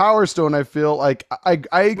 But Power Stone, I feel like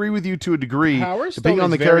I agree with you to a degree. Power Depending Stone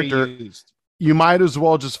on is the very character, used. you might as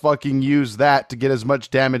well just fucking use that to get as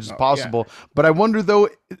much damage as Oh yeah. possible. But I wonder though,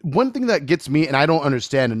 one thing that gets me, and I don't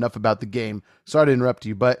understand enough about the game. Sorry to interrupt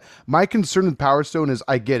you, but my concern with Power Stone is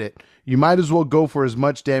I get it. You might as well go for as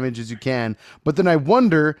much damage as you can. But then I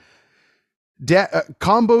wonder,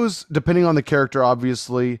 combos, depending on the character,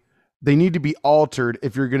 obviously, they need to be altered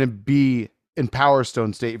if you're going to be in Power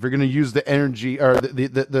Stone state. If you're going to use the energy or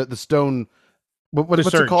the stone, The what's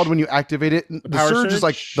it called surge. when you activate it? The The power surge is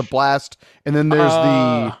like the surge. blast, and then there's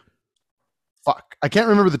the Uh fuck. I can't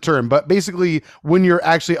remember the term, but basically when you're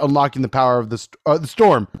actually unlocking the power of the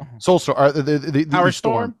storm, soul storm, or Power the storm.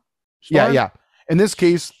 Storm. Yeah, Storm. yeah. In this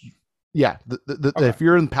case, yeah, Okay. if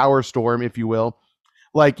you're in Power Storm, if you will,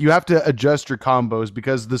 like you have to adjust your combos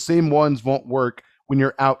because the same ones won't work when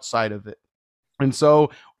you're outside of it. And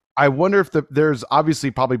so I wonder if there's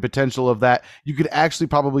obviously probably potential of that. You could actually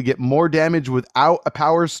probably get more damage without a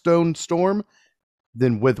Power Stone storm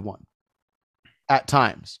than with one at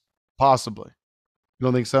times, possibly. You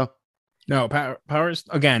don't think so? No, Powers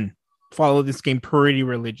again. Follow this game pretty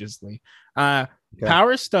religiously. Uh, Okay.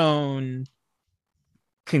 Power Stone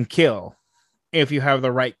can kill if you have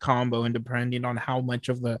the right combo and depending on how much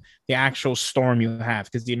of the actual storm you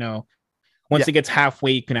have, because once Yeah. it gets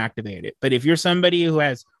halfway, you can activate it. But if you're somebody who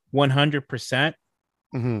has 100%,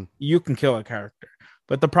 Mm-hmm. you can kill a character.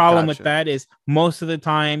 But the problem with Gotcha. that is most of the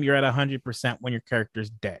time you're at 100% when your character's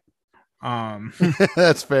dead. Um,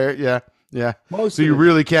 That's fair. Yeah. Yeah. most So of you the time.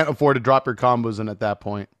 really can't afford to drop your combos in at that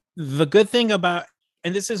point. The good thing about,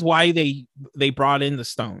 and this is why they brought in the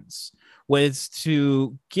stones, was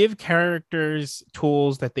to give characters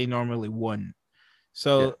tools that they normally wouldn't. Yeah.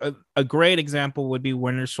 So a great example would be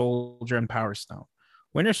Winter Soldier and Power Stone.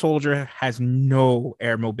 Winter Soldier has no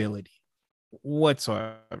air mobility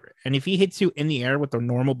whatsoever, and if he hits you in the air with a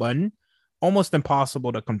normal button, almost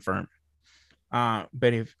impossible to confirm.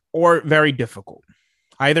 But if or very difficult,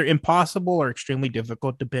 either impossible or extremely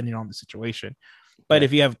difficult, depending on the situation. But Okay.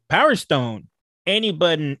 if you have Power Stone, any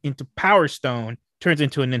button into Power Stone turns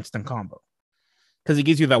into an instant combo because it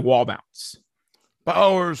gives you that wall bounce.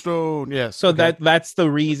 Power Stone. Yes. So Okay. that's the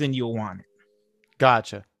reason you'll want it.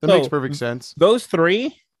 Gotcha. That makes So perfect sense. those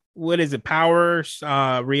three, what is it? Power,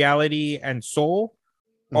 reality, and soul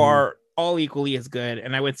Mm-hmm. are all equally as good.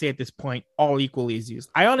 And I would say at this point, all equally as used.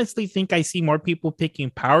 I honestly think I see more people picking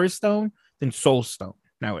Power Stone than Soul Stone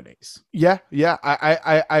nowadays. Yeah, yeah,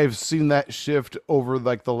 I've seen that shift over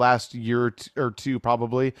like the last year or two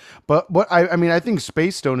probably. But what I mean, I think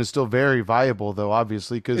Space Stone is still very viable though,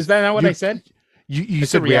 obviously, Is because that not what I you said? you I said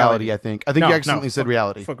said reality. reality. I think you No, accidentally said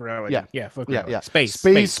reality. fuck Yeah, reality. Yeah, fuck yeah, reality. yeah. Space,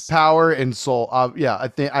 Space, space. power, and soul. Yeah, I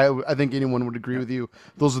think anyone would agree Yeah, with you.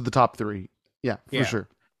 Those are the top three. Yeah, for yeah. sure.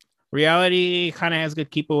 Reality kind of has good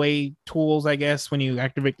keep away tools, I guess, when you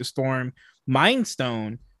activate the storm. Mind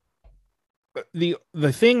Stone, the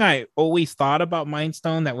thing I always thought about Mind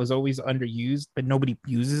Stone that was always underused, but nobody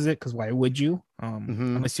uses it because why would you?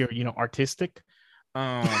 Hmm. Unless you're artistic.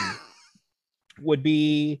 Um, would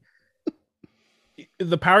be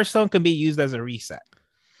the Power Stone can be used as a reset.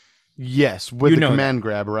 Yes, with You the know that. command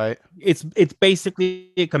grab, right? It's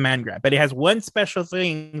basically a command grab, but it has one special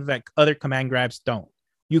thing that other command grabs don't.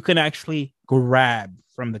 You can actually grab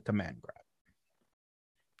from the command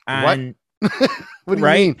grab. What? And What do you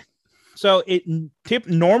right, mean? so it tip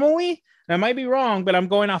normally, I might be wrong, but I'm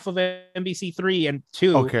going off of MVC 3 and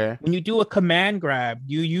 2. Okay. When you do a command grab,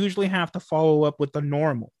 you usually have to follow up with a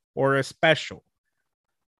normal or a special,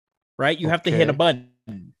 right? You have to hit a Okay.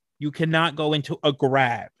 button. You cannot go into a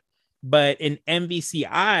grab. But in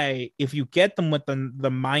MVCI, if you get them with the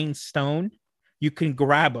Mind Stone, you can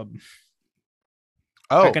grab them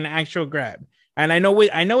like Oh. an actual grab. And I know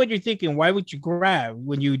what you're thinking. Why would you grab?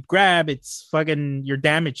 When you grab, it's fucking your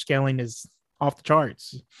damage scaling is off the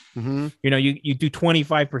charts. Hmm. You do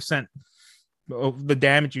 25% of the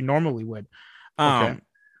damage you normally would. Okay. Um,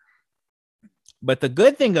 but the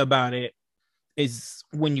good thing about it is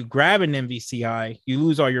when you grab an MVCI, you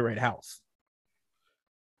lose all your red health.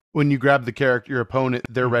 When you grab the character, your opponent,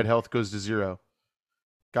 their red Mhm. health goes to zero.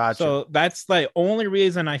 Gotcha. So that's the only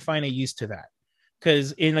reason I find it used to that.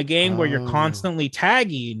 Because in a game where you're Oh. constantly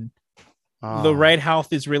tagging, the Ah. red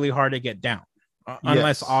health is really hard to get down,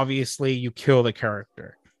 unless Yes. obviously you kill the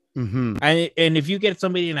character. Mm-hmm. And if you get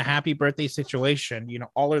somebody in a happy birthday situation,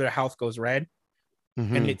 all of their health goes red and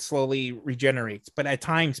Mm-hmm. it slowly regenerates. But at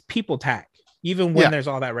times, people tag even when Yeah. there's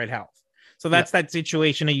all that red health. So Yeah. that's that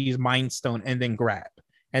situation to use Mind Stone and then grab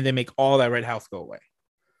and then make all that red health go away.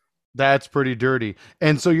 That's pretty dirty.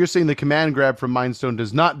 And so you're saying the command grab from Mind Stone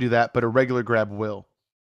does not do that, but a regular grab will.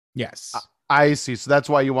 Yes. I see. So that's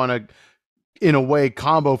why you want to, in a way,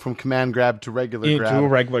 combo from command grab to regular Into a grab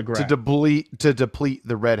regular grab. to deplete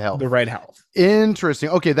the red health. The red health. Interesting.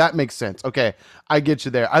 Okay, that makes sense. Okay, I get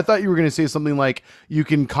you there. I thought you were going to say something like you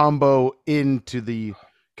can combo into the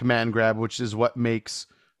command grab, which is what makes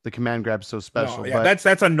the command grab so special. No, yeah, but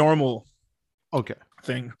that's a normal okay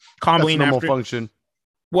thing. that's a Comboing normal after function.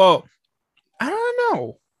 Well, I don't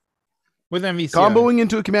know. With MVCI. Comboing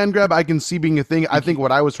into a command grab, I can see being a thing. I think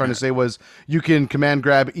what I was trying to say was you can command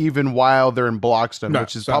grab even while they're in block stun,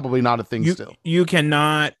 which is probably not a thing still. You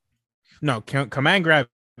cannot. No, command grab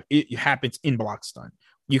it happens in block stun.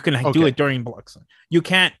 You can do it during block stun. You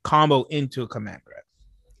can't combo into a command grab.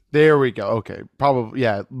 There we go. Okay, probably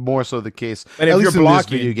more so the case. But if at least you're in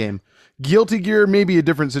blocking, this video game, Guilty Gear may be a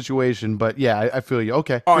different situation, but yeah, I feel you.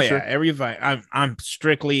 Okay. Oh yeah, sure. Every fight, I'm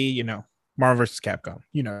strictly Marvel vs. Capcom.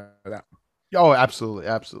 You know that. Oh, absolutely.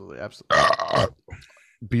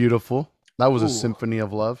 Beautiful. That was a symphony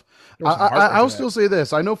of love. I'll still say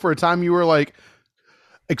this. I know for a time you were like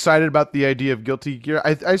excited about the idea of Guilty Gear.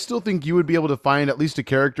 I still think you would be able to find at least a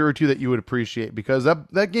character or two that you would appreciate because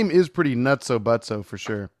that game is pretty nutso butso for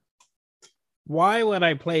sure. Why would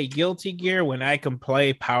I play Guilty Gear when I can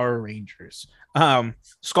play Power Rangers?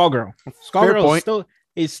 Skullgirl. Skullgirl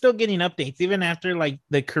is still getting updates even after like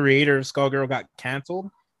the creator of Skullgirl got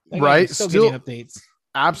canceled. Right? Still getting updates.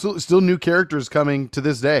 Absolutely. Still new characters coming to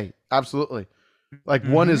this day. Absolutely. Like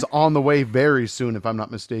one is on the way very soon, if I'm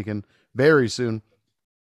not mistaken. Very soon.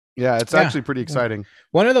 Yeah, it's actually pretty exciting.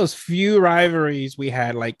 One of those few rivalries we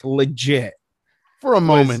had, like legit. For a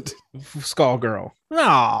moment. Skullgirl.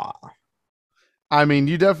 Aww. I mean,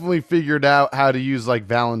 you definitely figured out how to use like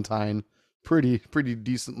Valentine pretty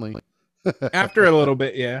decently. After a little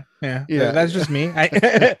bit, yeah. That's just me.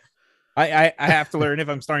 I have to learn if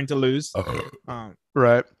I'm starting to lose.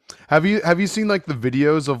 Right. Have you seen like the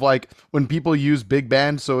videos of like when people use Big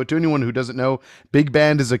Band? So to anyone who doesn't know, Big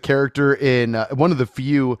Band is a character in one of the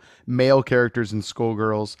few male characters in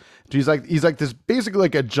Skullgirls. He's like this basically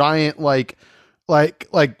like a giant like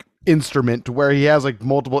instrument where he has like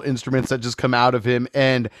multiple instruments that just come out of him,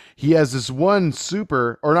 and he has this one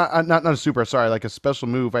super or not a super, sorry, like a special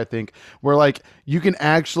move I think where like you can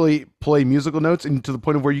actually play musical notes and to the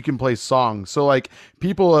point of where you can play songs. So like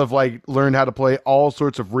people have like learned how to play all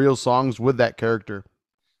sorts of real songs with that character.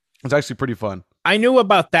 It's actually pretty fun. I knew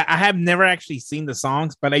about that. I have never actually seen the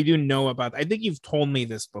songs, but I do know about. I think you've told me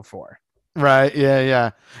this before. Right.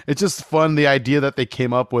 Yeah. It's just fun, the idea that they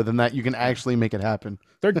came up with and that you can actually make it happen.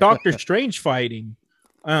 They're Doctor Strange fighting.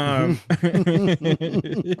 But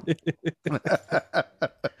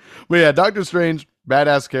yeah, Doctor Strange,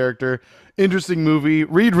 badass character, interesting movie.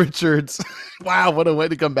 Reed Richards. Wow, what a way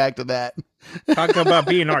to come back to that. Talk about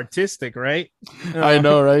being artistic, right? I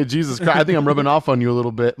know, right? Jesus Christ. I think I'm rubbing off on you a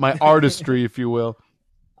little bit. My artistry, if you will.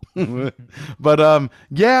 But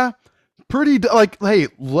yeah, pretty like, hey,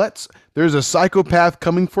 there's a psychopath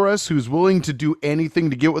coming for us who's willing to do anything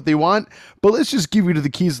to get what they want, but let's just give you the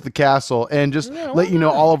keys to the castle and just let you know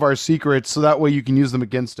all of our secrets so that way you can use them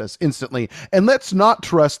against us instantly. And let's not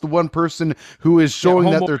trust the one person who is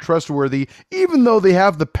showing that they're trustworthy, even though they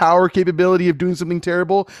have the power capability of doing something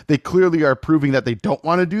terrible. They clearly are proving that they don't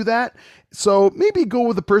want to do that. So maybe go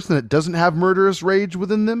with the person that doesn't have murderous rage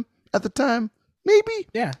within them at the time. Maybe.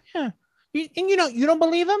 Yeah. You don't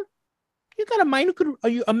believe him? You got a mind who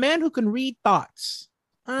could, a man who can read thoughts.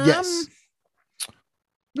 Yes.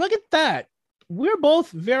 Look at that. We're both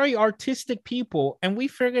very artistic people, and we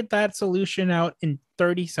figured that solution out in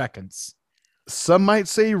 30 seconds. Some might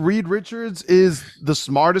say Reed Richards is the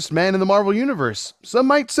smartest man in the Marvel Universe. Some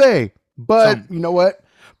might say, but you know what?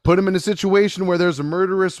 Put him in a situation where there's a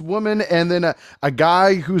murderous woman and then a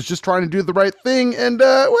guy who's just trying to do the right thing, and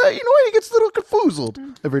well, you know what? He gets a little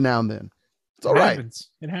confoozled every now and then. It's all right.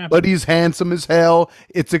 It happens. But he's handsome as hell.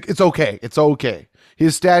 It's okay. It's okay.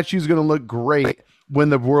 His statue's going to look great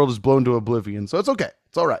when the world is blown to oblivion. So it's okay.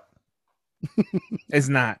 It's all right. It's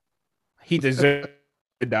not. He deserves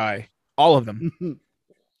to die. All of them.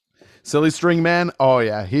 Silly String Man. Oh,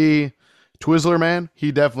 yeah. He Twizzler Man,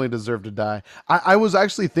 he definitely deserved to die. I was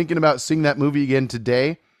actually thinking about seeing that movie again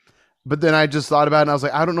today, but then I just thought about it and I was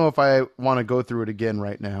like, I don't know if I want to go through it again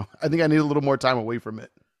right now. I think I need a little more time away from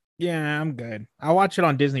it. Yeah, I'm good. I'll watch it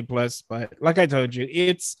on Disney Plus, but like I told you,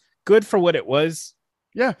 it's good for what it was.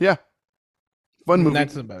 Yeah, yeah. Fun movie.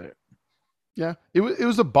 That's about it. Yeah, it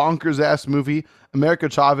was a bonkers ass movie. America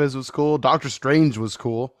Chavez was cool. Doctor Strange was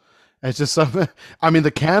cool. It's just something. I mean,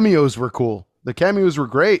 the cameos were cool. The cameos were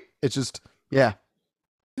great. It's just, yeah.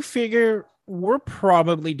 You figure we're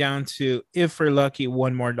probably down to, if we're lucky,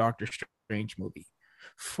 one more Doctor Strange movie.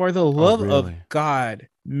 For the love of God,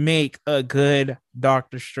 make a good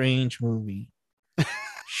Doctor Strange movie.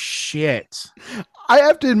 Shit. I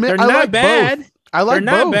have to admit, they're not bad. Both. I like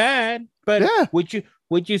they're both. not bad. But yeah.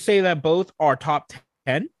 would you say that both are top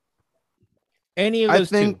 10? Any of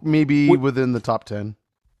those? I think maybe within the top 10.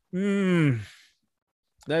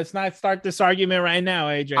 Let's not start this argument right now,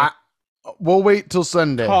 AJ. We'll wait till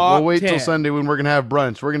Sunday. We'll wait till Sunday when we're gonna have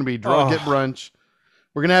brunch. We're gonna be drunk at brunch.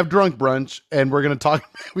 We're gonna have drunk brunch, and we're gonna talk.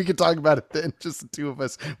 We can talk about it then, just the two of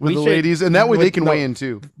us with the ladies, and that way they can weigh in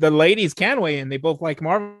too. The ladies can weigh in. They both like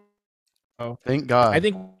Marvel. Oh, thank God. I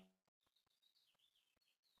think.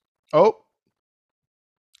 Oh,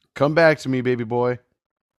 come back to me, baby boy.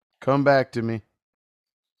 Come back to me.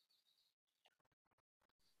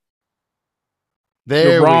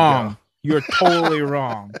 There You're wrong. We go. You're totally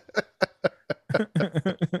wrong.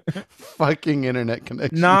 Fucking internet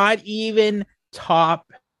connection. Not even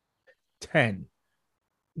top 10.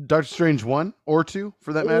 Doctor Strange 1 or 2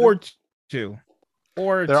 for that matter. Or 2.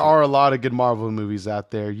 Or there are a lot of good Marvel movies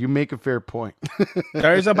out there. You make a fair point.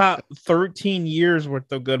 There's about 13 years worth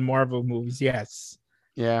of good Marvel movies. Yes.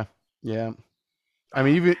 Yeah. Yeah. I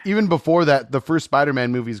mean, even before that, the first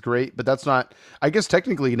Spider-Man movie is great, but that's not. I guess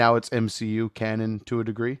technically now it's MCU canon to a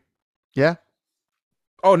degree. Yeah.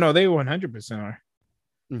 Oh no, they 100% are.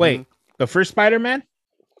 Mm-hmm. Wait, the first Spider-Man?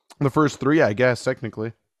 The first 3, I guess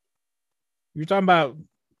technically. You're talking about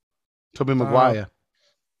Tobey Maguire?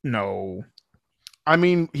 No. I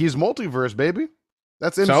mean, he's multiverse, baby.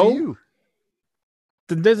 That's MCU.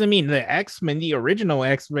 That doesn't mean the X-Men, the original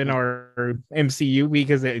X-Men, are MCU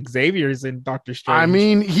because Xavier's in Doctor Strange. I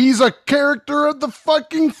mean, he's a character of the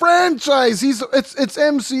fucking franchise. It's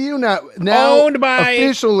MCU now. Now owned by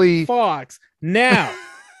officially Fox. Now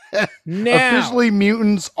officially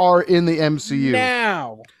mutants are in the MCU.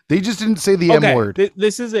 Now they just didn't say the M word.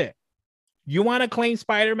 This is it. You want to claim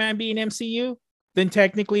Spider-Man being MCU? Then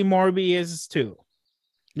technically Morbius is too.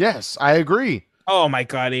 Yes, I agree. Oh my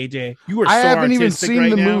God, AJ, you are. I haven't even seen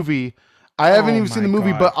the movie. I haven't even seen the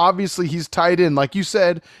movie, but obviously he's tied in, like you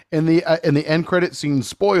said in the end credit scene.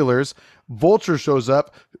 Spoilers: Vulture shows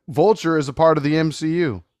up. Vulture is a part of the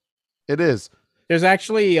MCU. It is. There's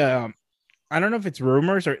actually, I don't know if it's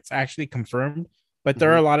rumors or it's actually confirmed, but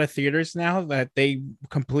there are a lot of theaters now that they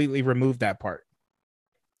completely removed that part.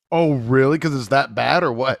 Oh, really? Because it's that bad,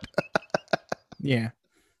 or what? Yeah.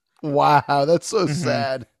 Wow, that's so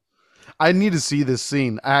sad. I need to see this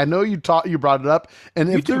scene. I know you brought it up, and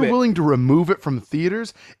if they're willing to remove it from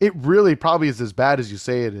theaters, it really probably is as bad as you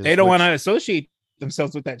say it is. They don't want to associate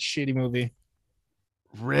themselves with that shitty movie.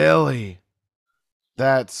 Really?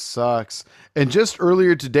 That sucks. And just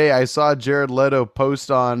earlier today, I saw Jared Leto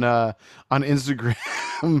post on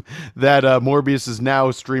Instagram that Morbius is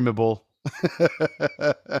now streamable.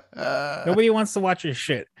 Nobody wants to watch your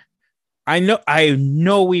shit. I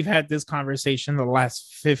know we've had this conversation the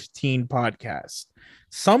last 15 podcasts.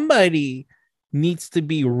 Somebody needs to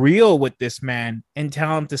be real with this man and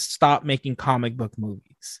tell him to stop making comic book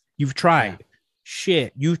movies. You've tried. Yeah.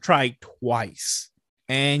 Shit, you've tried twice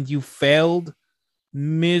and you failed.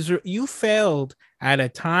 You failed at a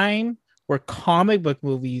time where comic book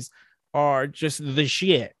movies are just the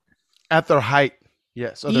shit. At their height.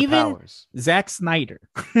 Yes, other powers. Zack Snyder.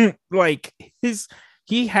 Like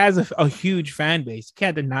he has a huge fan base.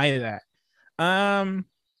 Can't deny that.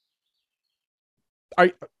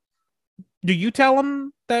 Do you tell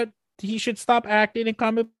him that he should stop acting in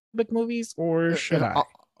comic book movies, or should I?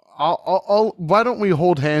 Why don't we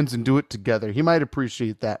hold hands and do it together? He might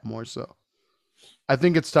appreciate that more so. I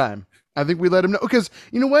think it's time. I think we let him know, because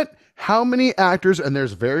you know what? How many actors, and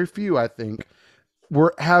there's very few, I think,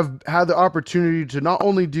 have had the opportunity to not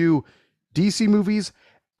only do DC movies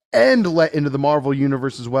and let into the Marvel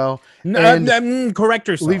universe as well. Correct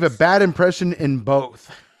yourself. Leave a bad impression in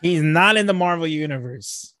both. He's not in the Marvel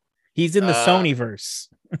universe. He's in the Sonyverse.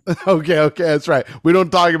 Okay, that's right. We don't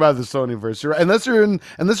talk about the Sonyverse. You're right.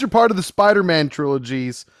 Unless you're part of the Spider-Man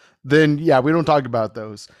trilogies, then yeah, we don't talk about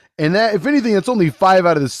those. And that, if anything, it's only 5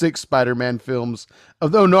 out of the 6 Spider-Man films.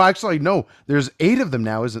 Although no, there's 8 of them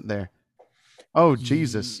now, isn't there? Oh,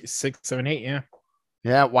 Jesus. 6, 7, 8. Yeah.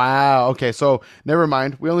 Yeah. Wow. Okay. So never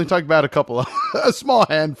mind. We only talked about a couple of a small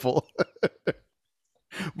handful.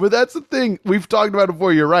 But that's the thing. We've talked about it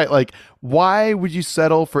before. You're right. Like, why would you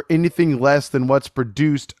settle for anything less than what's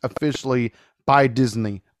produced officially by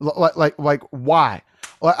Disney? Like why?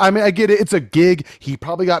 I mean, I get it. It's a gig. He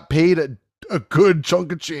probably got paid a good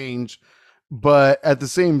chunk of change, but at the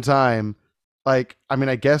same time, like, I mean,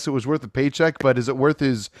 I guess it was worth a paycheck, but is it worth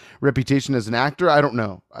his reputation as an actor? I don't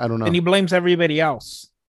know. I don't know. And he blames everybody else.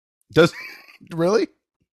 Does really?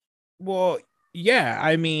 Well, yeah.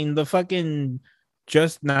 I mean, the fucking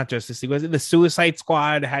just not Justice League, was it the Suicide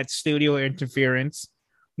Squad had studio interference,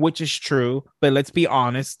 which is true. But let's be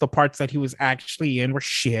honest, the parts that he was actually in were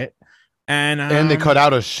shit. And they cut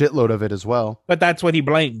out a shitload of it as well. But that's what he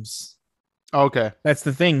blames. Okay. That's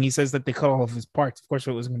the thing. He says that they cut all of his parts. Of course,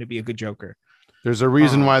 it was going to be a good Joker. There's a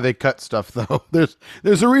reason why they cut stuff, though. There's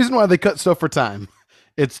a reason why they cut stuff for time.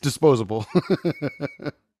 It's disposable.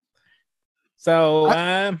 So,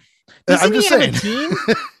 I'm just saying.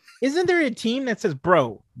 Isn't there a team that says,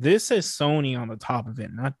 bro, this is Sony on the top of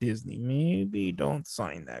it, not Disney? Maybe don't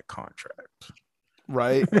sign that contract.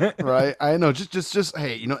 Right, right. I know. Just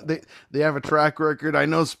hey, you know, they have a track record. I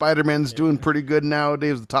know Spider-Man's doing pretty good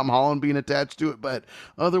nowadays with Tom Holland being attached to it, but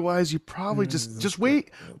otherwise, you probably just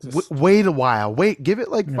wait a while. Wait, give it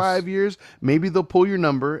like 5 years. Maybe they'll pull your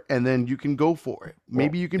number, and then you can go for it.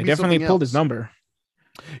 Maybe you can be definitely something pulled else. His number.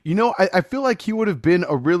 You know, I feel like he would have been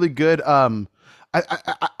a really good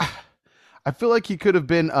I feel like he could have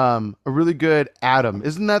been a really good Adam.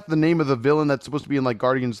 Isn't that the name of the villain that's supposed to be in like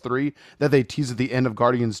Guardians 3 that they tease at the end of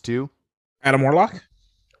Guardians 2? Adam Warlock?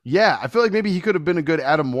 Yeah, I feel like maybe he could have been a good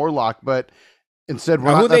Adam Warlock, but instead,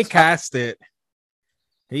 who they casted,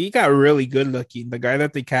 he got really good looking. The guy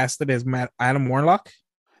that they casted as Adam Warlock?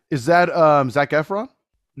 Is that Zac Efron?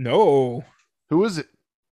 No. Who is it?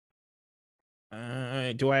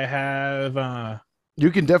 Do I have You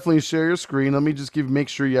can definitely share your screen. Let me just make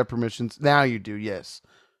sure you have permissions. Now you do, yes.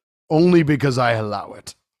 Only because I allow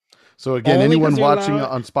it. So again, anyone watching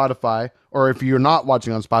on Spotify, or if you're not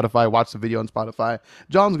watching on Spotify, watch the video on Spotify.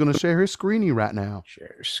 John's going to share his screeny right now.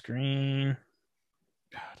 Share screen.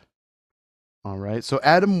 God. All right. So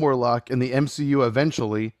Adam Warlock in the MCU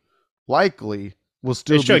eventually, likely, will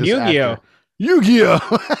still be this Yu-Gi-Oh! Actor. Yu-Gi-Oh!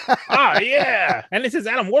 Oh, yeah. And it says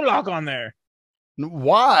Adam Warlock on there.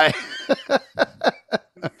 Why?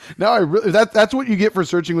 Now that's what you get for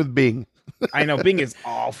searching with Bing. I know Bing is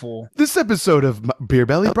awful. This episode of Beer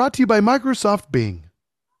Belly brought to you by Microsoft Bing.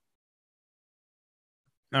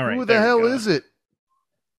 All right. Who the hell is it?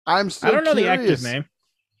 I don't know the actor's name.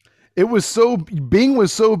 Bing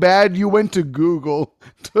was so bad you went to Google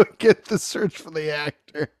to get the search for the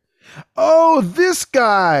actor. Oh, this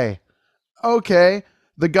guy. Okay.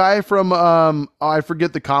 The guy from I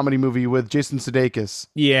forget the comedy movie with Jason Sudeikis.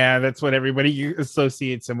 Yeah, that's what everybody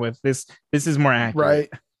associates him with. This is more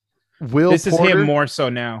accurate. Right. This is him more so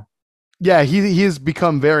now. Yeah, he has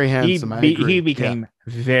become very handsome. He became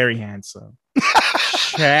very handsome.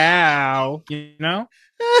 Ciao, you know?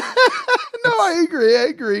 No, I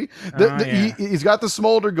agree. He's got the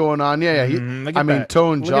smolder going on. Yeah.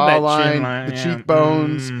 Toned jawline, the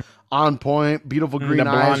cheekbones on point, beautiful green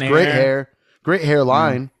eyes, great hair. Great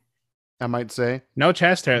hairline, I might say. No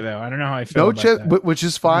chest hair, though. I don't know how I feel about that. Which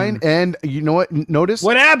is fine. And you know what? Notice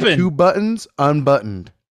what happened? 2 buttons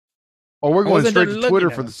unbuttoned. Oh, we're going straight to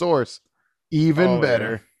Twitter for the source. Even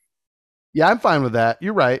better. Yeah, I'm fine with that.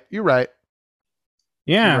 You're right.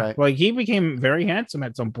 Yeah, like he became very handsome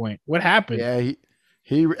at some point. What happened? Yeah,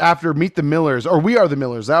 he after Meet the Millers, or We Are the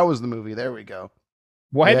Millers. That was the movie. There we go.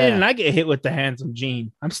 Why didn't I get hit with the handsome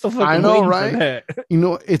gene? I'm still fucking waiting for that. You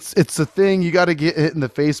know, it's a thing. You got to get hit in the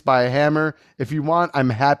face by a hammer. If you want, I'm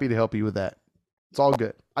happy to help you with that. It's all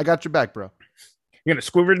good. I got your back, bro. You're gonna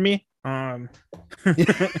squiver me?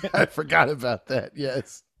 I forgot about that.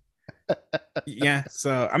 Yes. Yeah.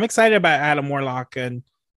 So I'm excited about Adam Warlock, and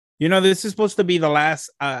you know, this is supposed to be the last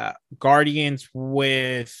Guardians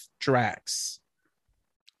with Drax.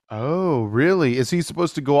 Oh, really? Is he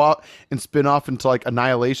supposed to go out and spin off into like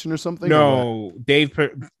Annihilation or something? No, Dave.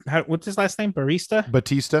 What's his last name? Batista.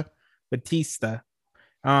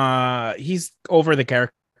 He's over the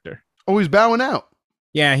character. Oh, he's bowing out.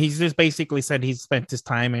 Yeah, he's just basically said he's spent his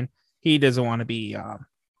time and he doesn't want to be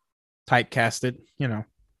typecasted. You know.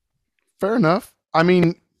 Fair enough. I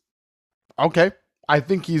mean, okay. I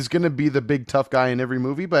think he's going to be the big tough guy in every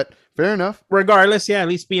movie, but fair enough. Regardless, yeah, at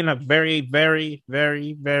least being a very, very,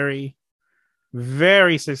 very, very,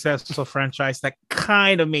 very successful franchise that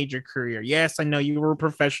kind of made your career. Yes, I know you were a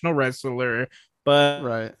professional wrestler, but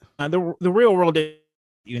right. The real world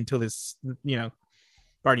you until this,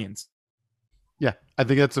 Guardians. Yeah, I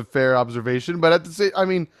think that's a fair observation. But at the same, I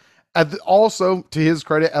mean, also to his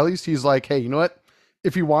credit, at least he's like, hey, you know what?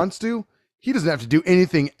 If he wants to, he doesn't have to do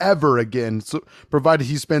anything ever again. So provided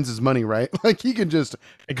he spends his money right, like he can just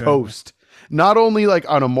coast. Not only like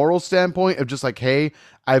on a moral standpoint of just like, hey,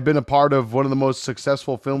 I've been a part of one of the most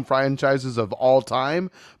successful film franchises of all time,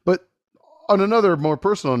 but on another more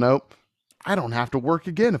personal note, I don't have to work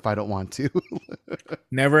again if I don't want to.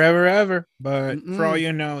 Never, ever, ever. But for all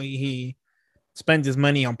you know, he spends his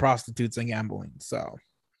money on prostitutes and gambling. So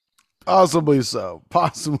possibly so.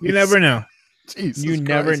 Possibly. You never know. Jesus you Christ.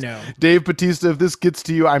 Never know. Dave Bautista, if this gets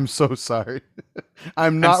to you, I'm so sorry.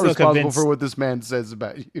 I'm not responsible for what this man says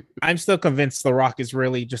about you. I'm still convinced The Rock is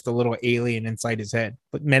really just a little alien inside his head,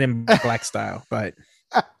 like Men in Black style. But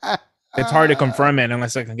it's hard to confirm it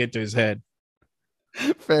unless I can get to his head.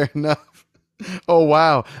 Fair enough. Oh,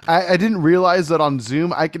 wow. I didn't realize that on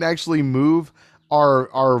Zoom, I can actually move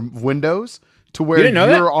our windows to where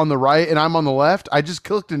you're on the right and I'm on the left. I just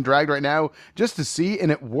clicked and dragged right now just to see,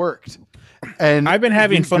 and it worked. And I've been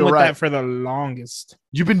having fun with that for the longest.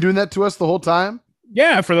 You've been doing that to us the whole time?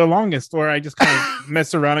 Yeah, for the longest, where I just kind of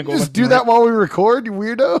mess around and go. Just do that while we record, you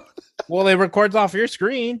weirdo. Well, it records off your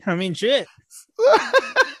screen. I mean, shit.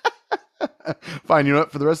 Fine, you know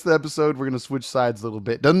what? For the rest of the episode, we're going to switch sides a little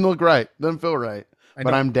bit. Doesn't look right. Doesn't feel right.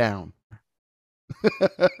 But I'm down.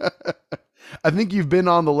 I think you've been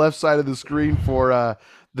on the left side of the screen for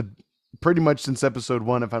pretty much since episode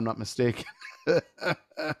 1, if I'm not mistaken.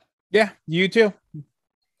 Yeah, you too.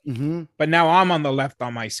 Mm-hmm. But now I'm on the left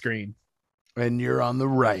on my screen. And you're on the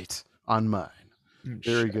right on mine.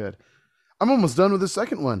 Very good. I'm almost done with the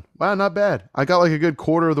second one. Wow, not bad. I got like a good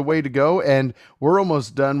quarter of the way to go, and we're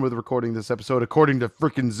almost done with recording this episode according to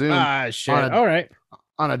freaking Zoom. Ah, shit. All right.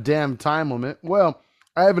 On a damn time limit. Well,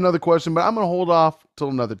 I have another question, but I'm going to hold off till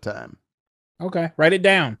another time. Okay. Write it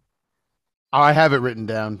down. I have it written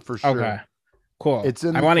down for sure. Okay. Cool. It's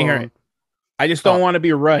in. I want to hear it. I just don't want to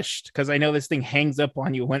be rushed because I know this thing hangs up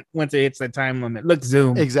on you once it hits the time limit. Look,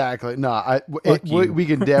 Zoom. Exactly. No, we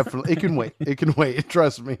can definitely. It can wait. It can wait.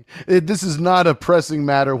 Trust me. This is not a pressing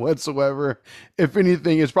matter whatsoever. If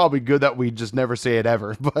anything, it's probably good that we just never say it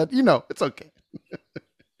ever. But it's okay.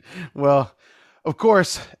 Well, of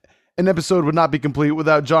course, an episode would not be complete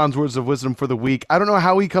without John's words of wisdom for the week. I don't know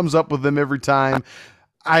how he comes up with them every time.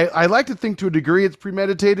 I like to think to a degree it's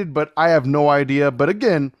premeditated, but I have no idea. But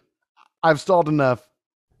again, I've stalled enough.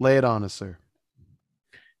 Lay it on us, sir.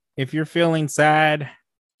 If you're feeling sad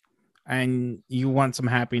and you want some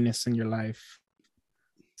happiness in your life,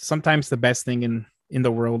 sometimes the best thing in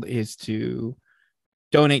the world is to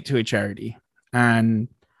donate to a charity. And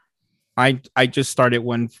I just started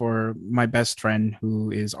one for my best friend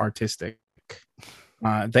who is artistic.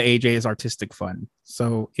 The AJ is Artistic Fund.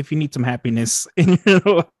 So if you need some happiness in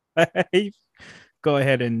your life, go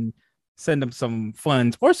ahead and send them some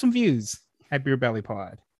funds or some views at Beer Belly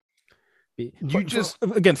Pod.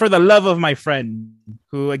 Again, for the love of my friend,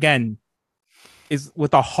 who again is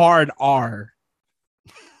with a hard R,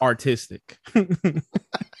 artistic.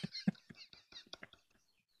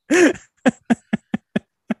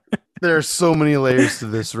 There are so many layers to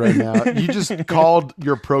this right now. You just called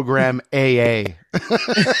your program AA.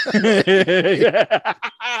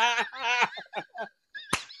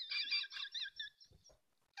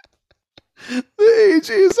 The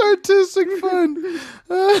AG is Artistic Fun.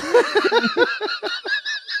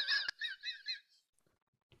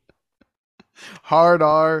 Hard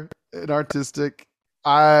R and artistic.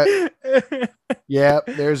 Yeah,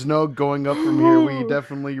 there's no going up from here. We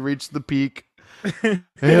definitely reached the peak.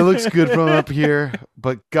 It looks good from up here,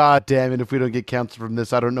 but god damn it, if we don't get canceled from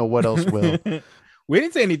this, I don't know what else will. We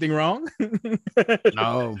didn't say anything wrong.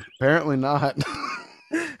 No, apparently not.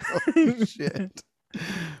 Oh, shit.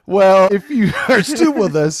 Well, if you are still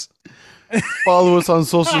with us, follow us on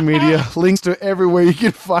social media. Links to everywhere you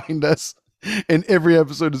can find us in every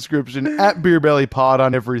episode description at Beer Belly Pod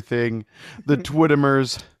on everything. The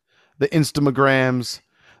Twittermers, the Instagrams,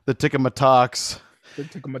 the Tickamatox.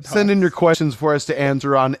 Send in your questions for us to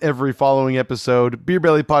answer on every following episode.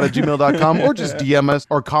 beerbellypod@gmail.com, or just DM us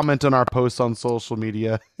or comment on our posts on social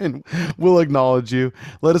media and we'll acknowledge you.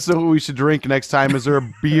 Let us know what we should drink next time. Is there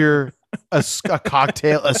a beer, a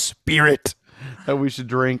cocktail, a spirit that we should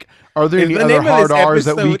drink? Are there any other hard R's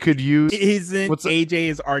that we could use? Isn't AJ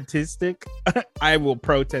is artistic? I will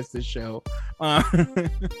protest this show. Welcome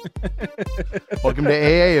to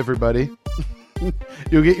AA, everybody.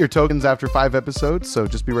 You'll get your tokens after 5 episodes, so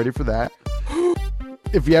just be ready for that.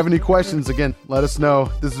 If you have any questions, again, let us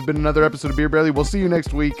know. This has been another episode of Beer Belly. We'll see you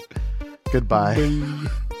next week. Goodbye. Bye.